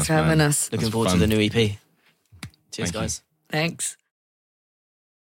 Thanks for having us. Looking That's forward fun. to the new EP. Cheers, Thank you. guys. Thanks.